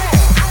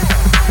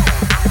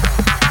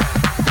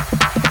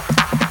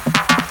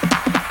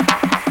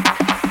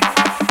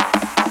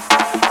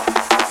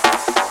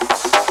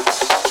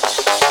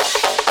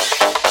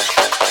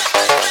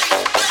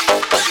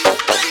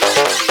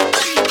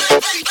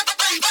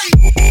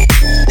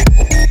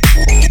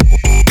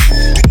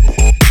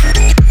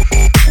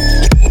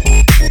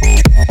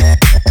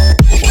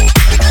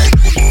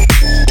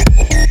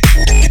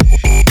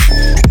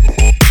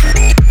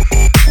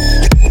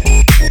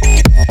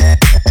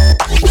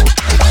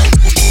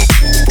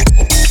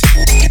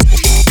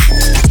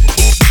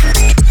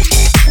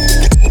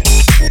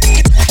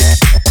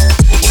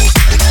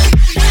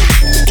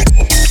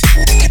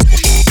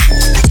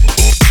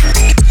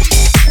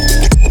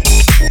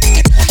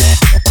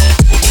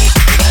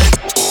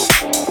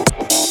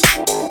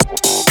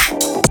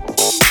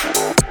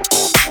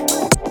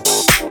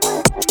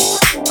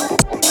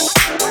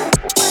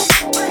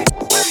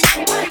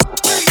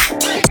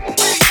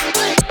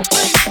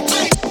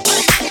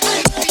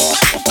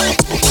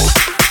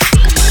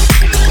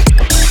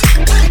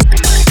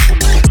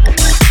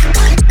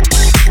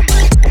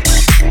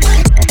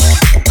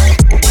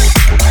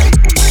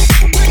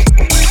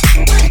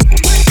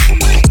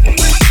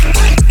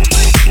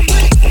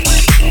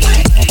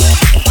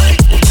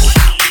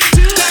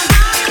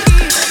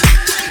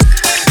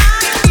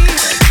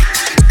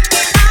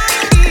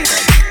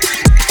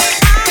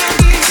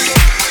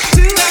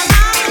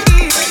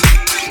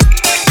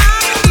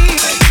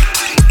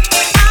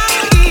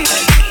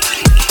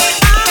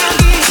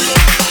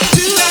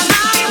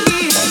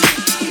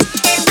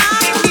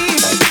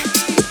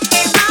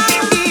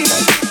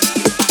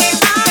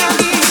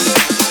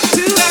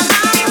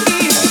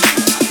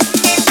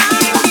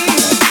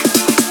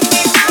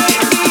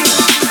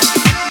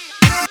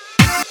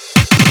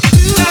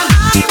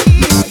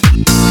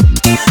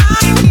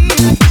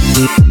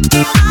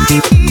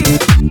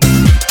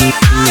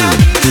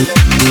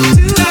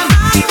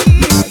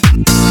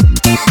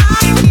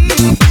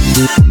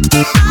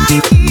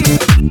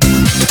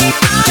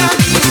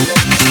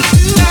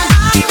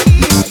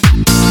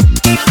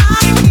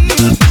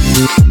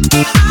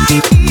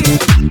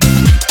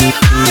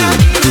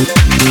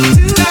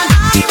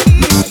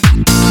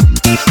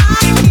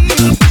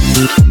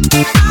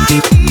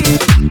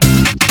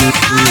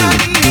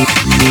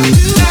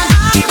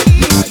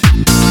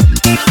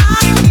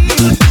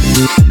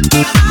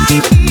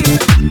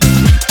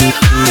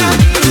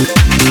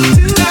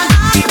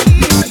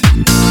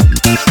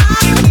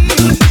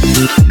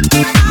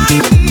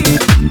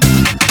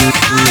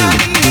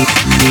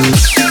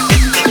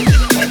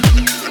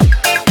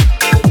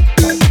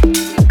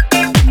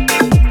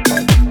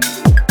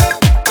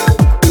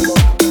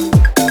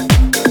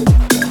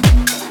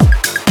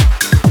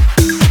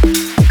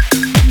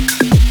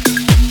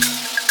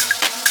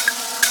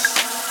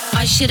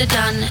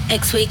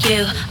 X with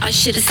you, I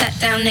should've sat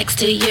down next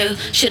to you.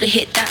 Should've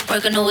hit that,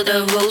 broken all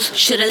the rules.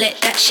 Should've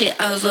let that shit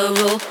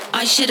overrule.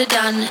 I should've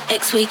done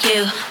X with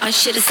you, I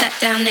should've sat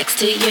down next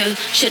to you.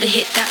 Should've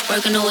hit that,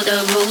 broken all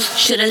the rules.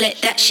 Should've let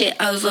that shit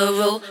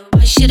overrule.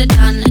 I should've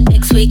done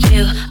X with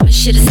you, I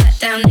should've sat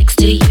down next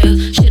to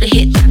you. Should've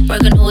hit that,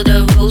 broken all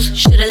the rules.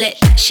 Should've let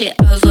that shit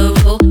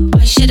overrule.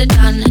 I should've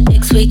done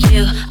X with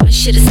you, I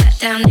should've sat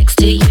down next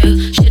to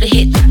you. Should've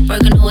hit that,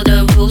 broken all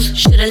the rules.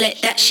 Should've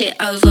let that shit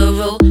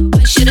overrule.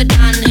 I should've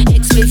done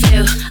X with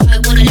you, I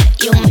wanna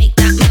let you make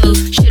that move.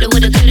 Shoulda,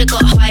 woulda, coulda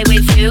got high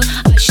with you.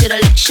 I shoulda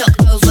let shock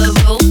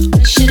overrule.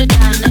 I shoulda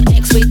done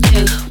X with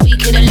you. We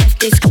coulda left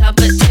this club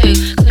at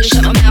 2. Coulda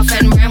shut my mouth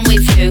and ran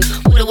with you.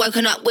 Woulda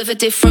woken up with a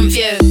different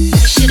view. I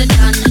shoulda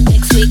done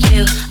X with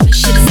you. I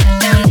shoulda sat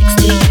down next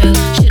to you.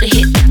 Shoulda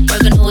hit that,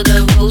 broken all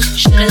the rules.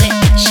 Shoulda let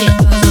that shit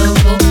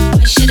overrule.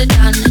 I shoulda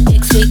done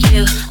X with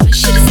you. I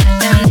shoulda sat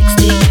down next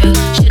to you.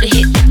 Shoulda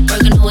hit that,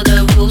 broken all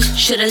the rules.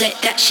 Shoulda let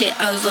that shit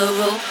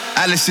overrule.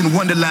 Alice in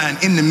Wonderland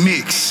in the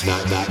mix.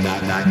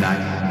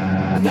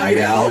 Night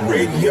Owl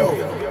Radio.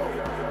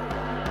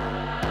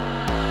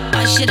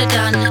 I should've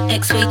done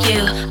X with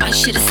you. I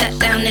should've sat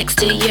down next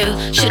to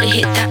you. Should've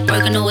hit that,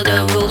 broken all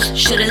the rules.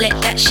 Should've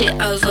let that shit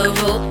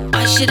overrule.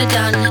 I should've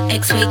done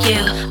X with you.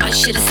 I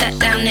should've sat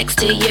down next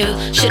to you.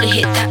 Should've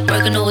hit that,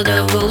 broken all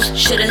the rules.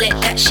 Should've let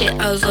that shit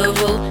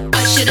overrule.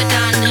 I should've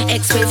done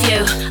X with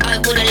you. I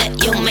would've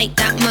let you make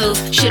that move.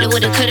 Shoulda,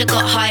 woulda, coulda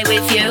got high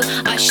with you.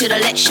 I should've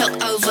let shock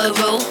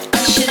overrule.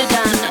 I should've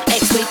done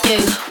X with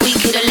you. We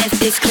could've left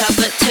this club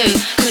at 2.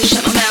 Could've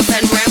shut my mouth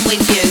and ran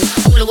with you.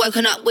 Would've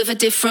woken up with a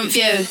different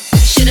view.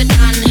 Should've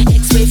done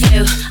X with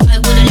you. I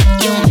would've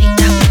let you make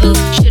that move.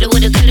 Shoulda,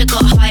 woulda, coulda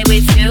got high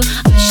with you.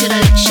 I should've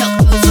let shock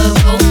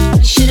overrule.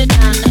 I should've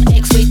done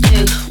X with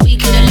you. We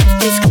could've left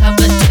this club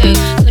at 2.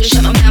 Could've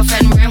shut my mouth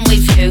and ran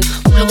with you.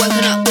 Would've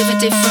woken up with a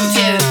different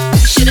view.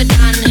 Should've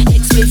done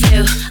X with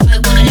you.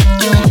 I would've let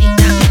you make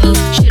that move.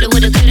 Should've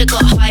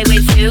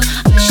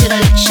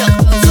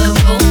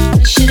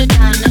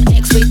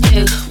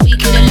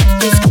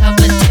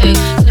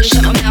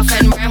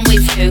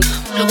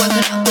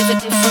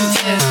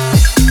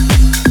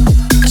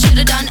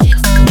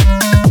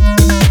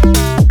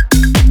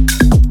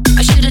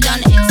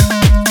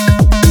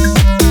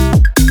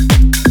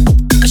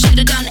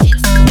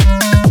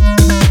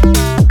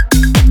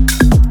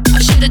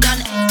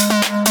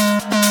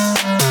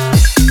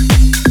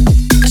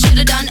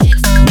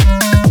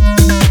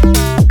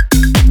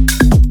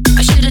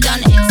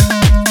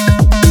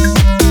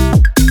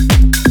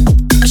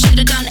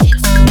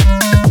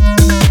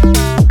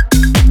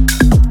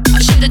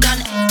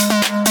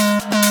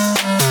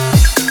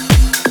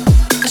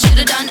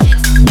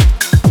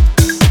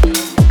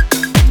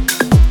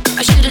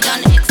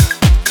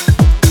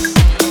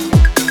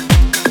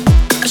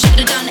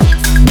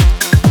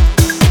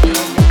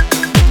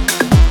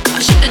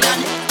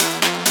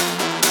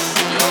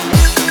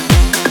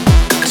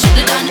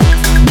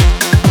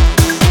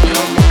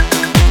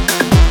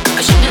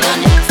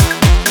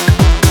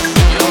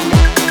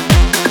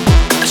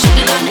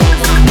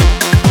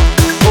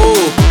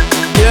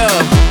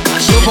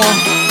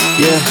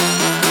Yeah,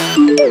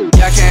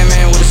 I came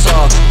in with a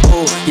saw.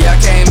 Ooh, yeah, I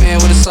came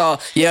in with a saw.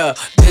 Yeah,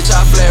 bitch,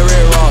 I flare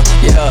red raw.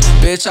 Yeah,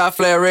 bitch, I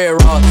flare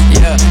red raw.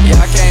 Yeah,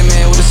 I came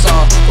in with a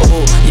saw.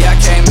 Ooh, yeah, I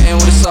came in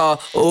with a saw.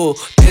 Ooh,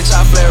 bitch,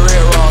 I flare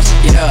red raw.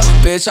 Yeah,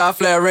 bitch, I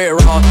flare red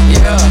raw.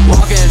 Yeah,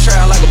 walking in the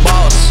trap like a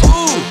boss.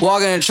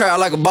 Walking in the trap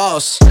like a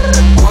boss.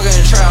 Walking in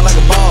the trap like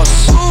a boss.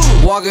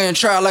 Walking in the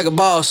trap like a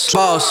boss.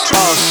 Boss,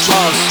 boss,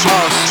 boss,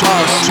 boss,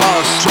 boss,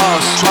 boss, boss,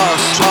 boss,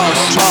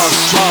 boss, boss,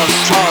 boss, boss,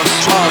 boss, boss,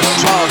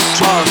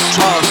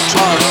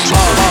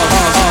 boss,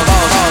 boss,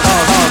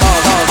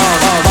 boss,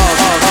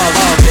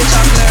 bitch,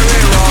 I flare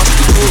red raw.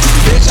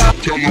 Bitch, I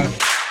come on.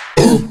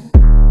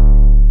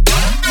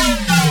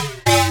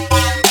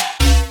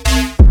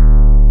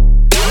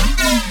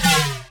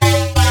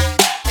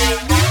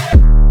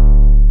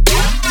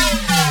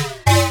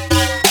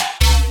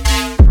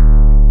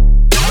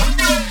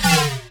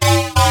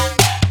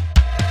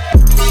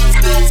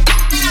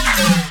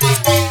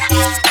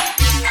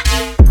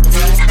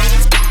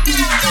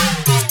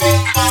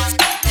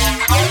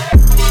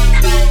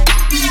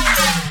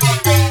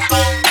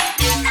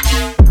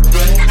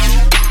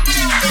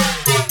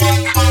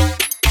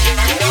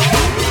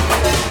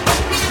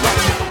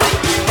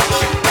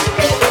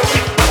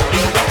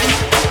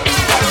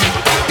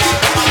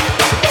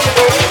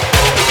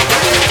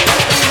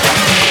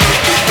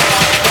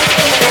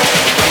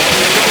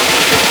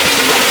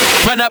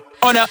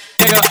 On a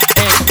nigga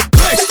and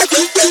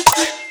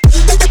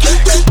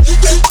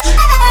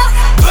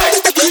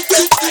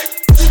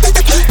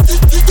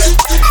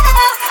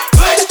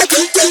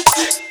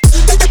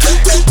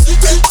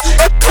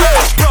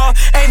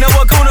ain't no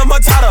Hakuna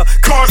Matata.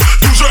 Cause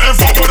you shouldn't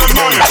fuck with a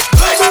lion.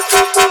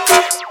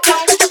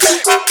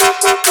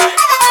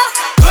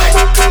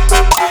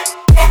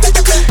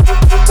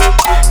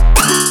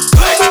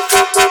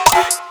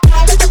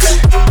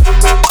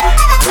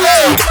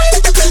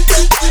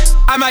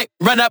 I might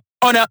run up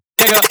on a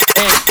nigga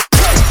and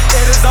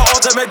it is the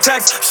ultimate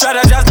text.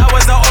 Strategize now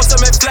is the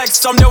ultimate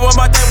flex. I'm doing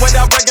my thing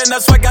without breaking the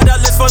sweat. Got a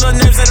list full of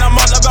names and I'm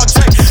all about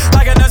check.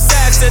 Like an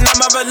assassin, I'm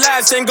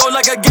everlasting. Go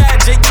like a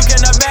gadget, you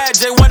can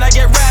imagine. When I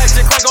get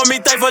ratchet, crack on me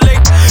thankfully.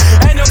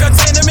 Ain't no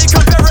containing me,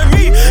 comparing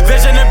me.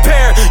 Vision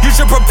impaired, you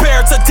should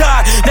prepare to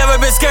die.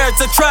 Never been scared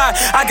to try.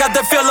 I got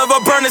the feel of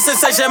a burning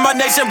sensation. My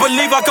nation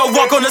believe I can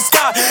walk on the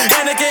sky.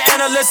 Anakin,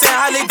 analyst, and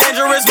highly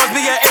dangerous. Must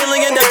be an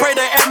alien that pray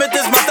to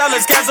amethyst. My style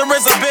is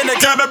cancerous. I've been a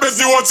Cannabis,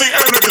 you want to see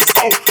Anakin.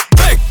 Oh,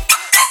 hey.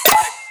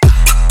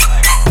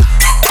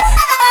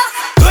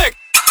 Click.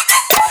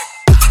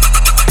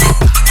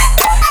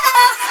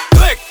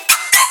 Click.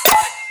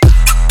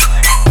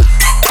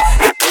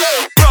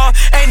 Bro,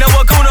 ain't no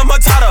Hakuna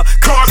Matata.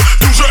 Cause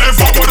you shouldn't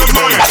fuck with a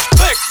lion.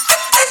 Click.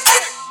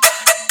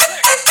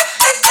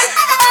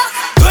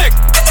 Click.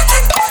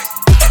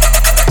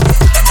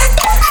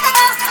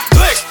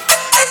 Click.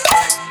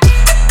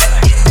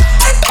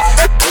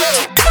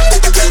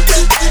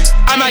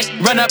 I might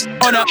run up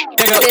on a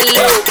nigga. Hey,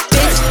 little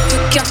bitch, you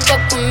can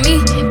fuck with me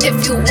if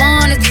you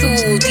wanted to.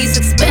 These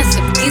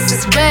expensive, these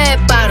is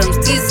red bottoms,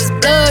 these is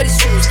bloody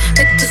shoes.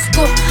 Hit the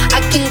school,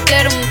 I can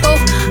get them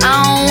both.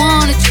 I don't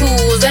wanna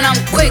choose, and I'm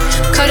quick,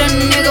 cut a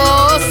nigga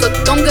off, so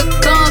don't get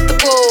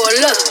comfortable.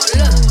 Look.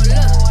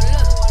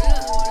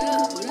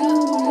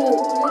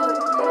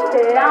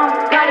 Say I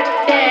don't gotta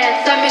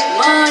dance, I make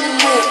money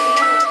move.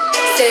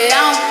 Say I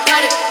don't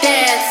gotta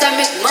dance, I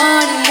make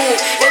money move.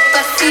 If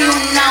I see you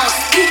now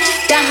speak,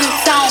 that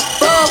means I don't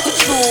fuck with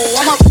you.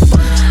 I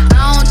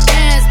don't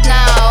dance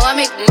now, I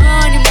make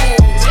money move.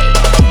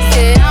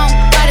 Say I don't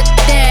gotta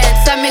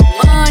dance, I make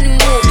money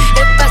move.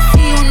 If I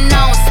see you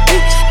now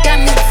speak, that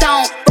means I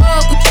don't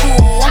fuck with you.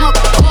 I'm a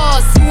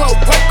boss, you a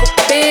worker,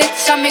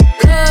 bitch, I make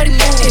bloody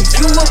moves. If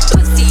you a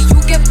pussy, you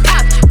get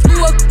popped.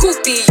 You a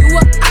goofy, you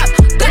a op.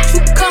 Don't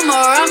you come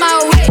around my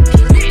way,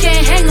 you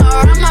can't hang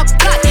around my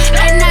block.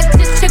 And I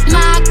just check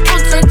my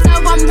account, turns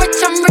out I'm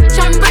rich, I'm rich,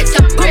 I'm rich.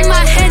 I put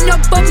my hand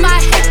above my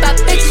hip, I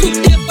bet you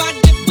dip,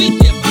 we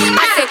dip.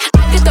 I say,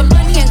 I get the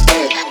money and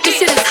go. This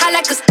shit is hot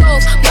like a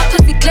stove. My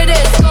pussy glitter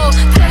is gold.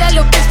 Tell that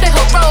little bitch play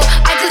her role.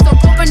 I just don't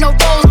open no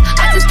rolls.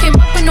 I just came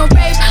up in no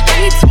rave. I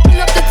need to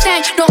fill up the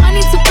tank. No, I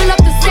need to fill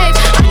up the safe.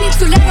 I need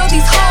to let all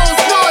these hoes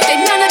know that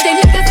none of them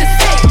niggas is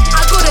safe.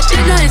 I go to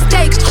dinner and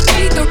steak.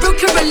 Only the real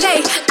can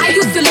relate. I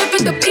used to live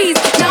in the peace.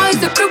 Now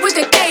it's a crib with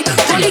a gate.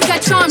 Only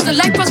got charms, a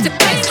life across the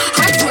face.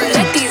 Hard to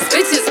let these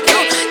bitches go.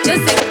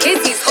 Just in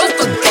case these hoes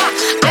forgot.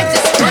 I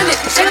just wanna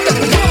check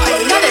them out.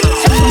 Another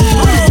check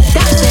them out.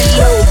 That's a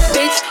little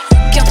bitch. You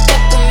can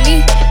fuck with me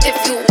if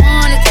you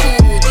wanted to.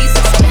 These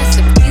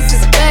expensive, these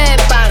is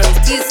red bottoms,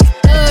 these is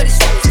dirty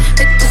shoes.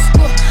 Hit the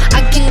school,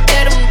 I can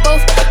get them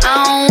both. I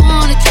don't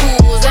wanna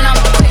choose, and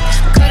I'm quick,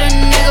 cut a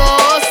nigga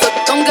off, so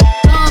don't get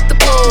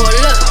comfortable.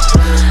 Look,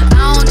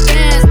 I don't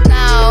dance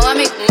now, I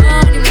make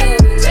money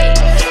move.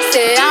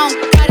 Say I don't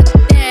gotta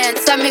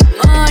dance, I make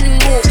money move.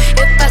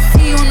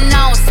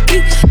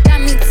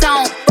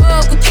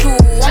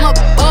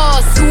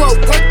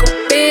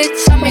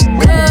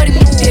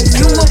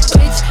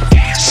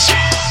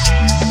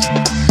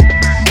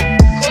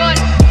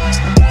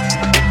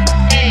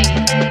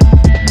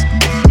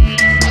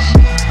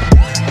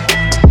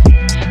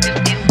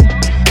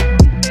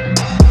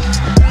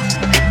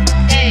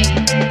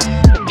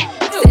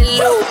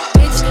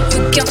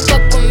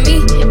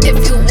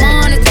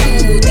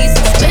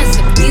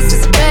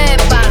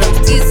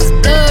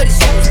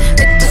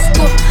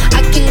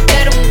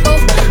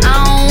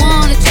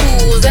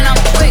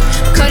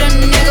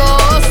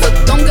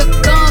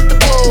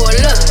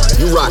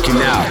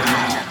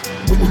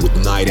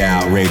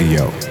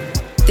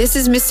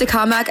 This is Mr.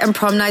 Carmack and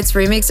Prom Night's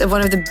remix of one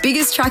of the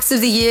biggest tracks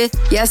of the year.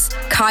 Yes,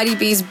 Cardi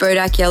B's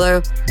Bodak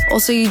Yellow.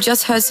 Also, you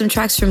just heard some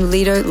tracks from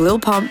Lido, Lil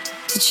Pump,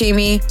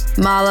 Tachimi,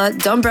 Marla,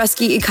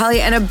 Dombresky, Ikali,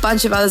 and a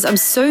bunch of others. I'm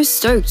so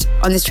stoked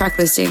on this track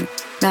listing.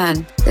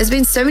 Man, there's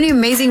been so many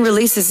amazing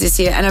releases this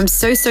year, and I'm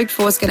so stoked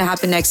for what's going to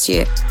happen next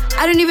year.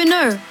 I don't even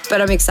know,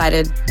 but I'm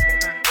excited.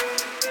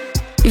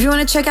 If you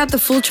want to check out the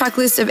full track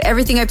list of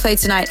everything I played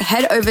tonight,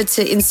 head over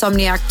to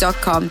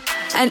insomniac.com.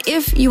 And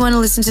if you want to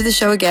listen to the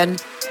show again,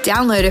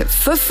 download it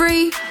for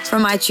free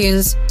from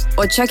iTunes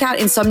or check out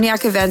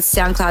Insomniac Events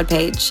SoundCloud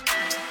page.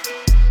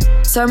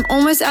 So I'm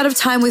almost out of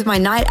time with my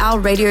Night Owl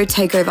Radio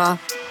takeover.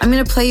 I'm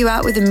going to play you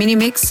out with a mini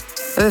mix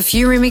of a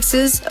few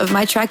remixes of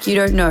my track You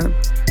Don't Know.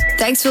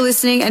 Thanks for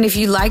listening, and if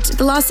you liked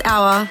the last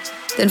hour,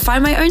 then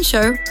find my own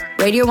show,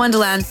 Radio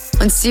Wonderland,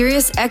 on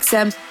Sirius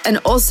XM and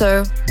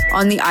also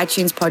on the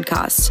iTunes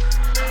podcast.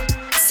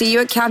 See you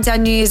at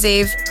Countdown New Year's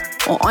Eve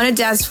or on a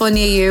dance floor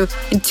near you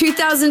in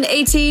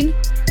 2018.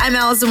 I'm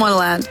Alice in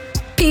Wonderland.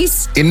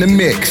 Peace. In the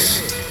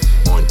mix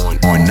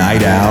on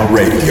Night Owl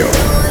Radio.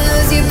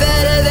 Knows you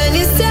better than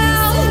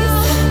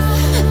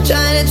yourself.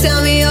 Trying to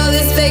tell me all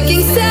this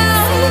faking stuff.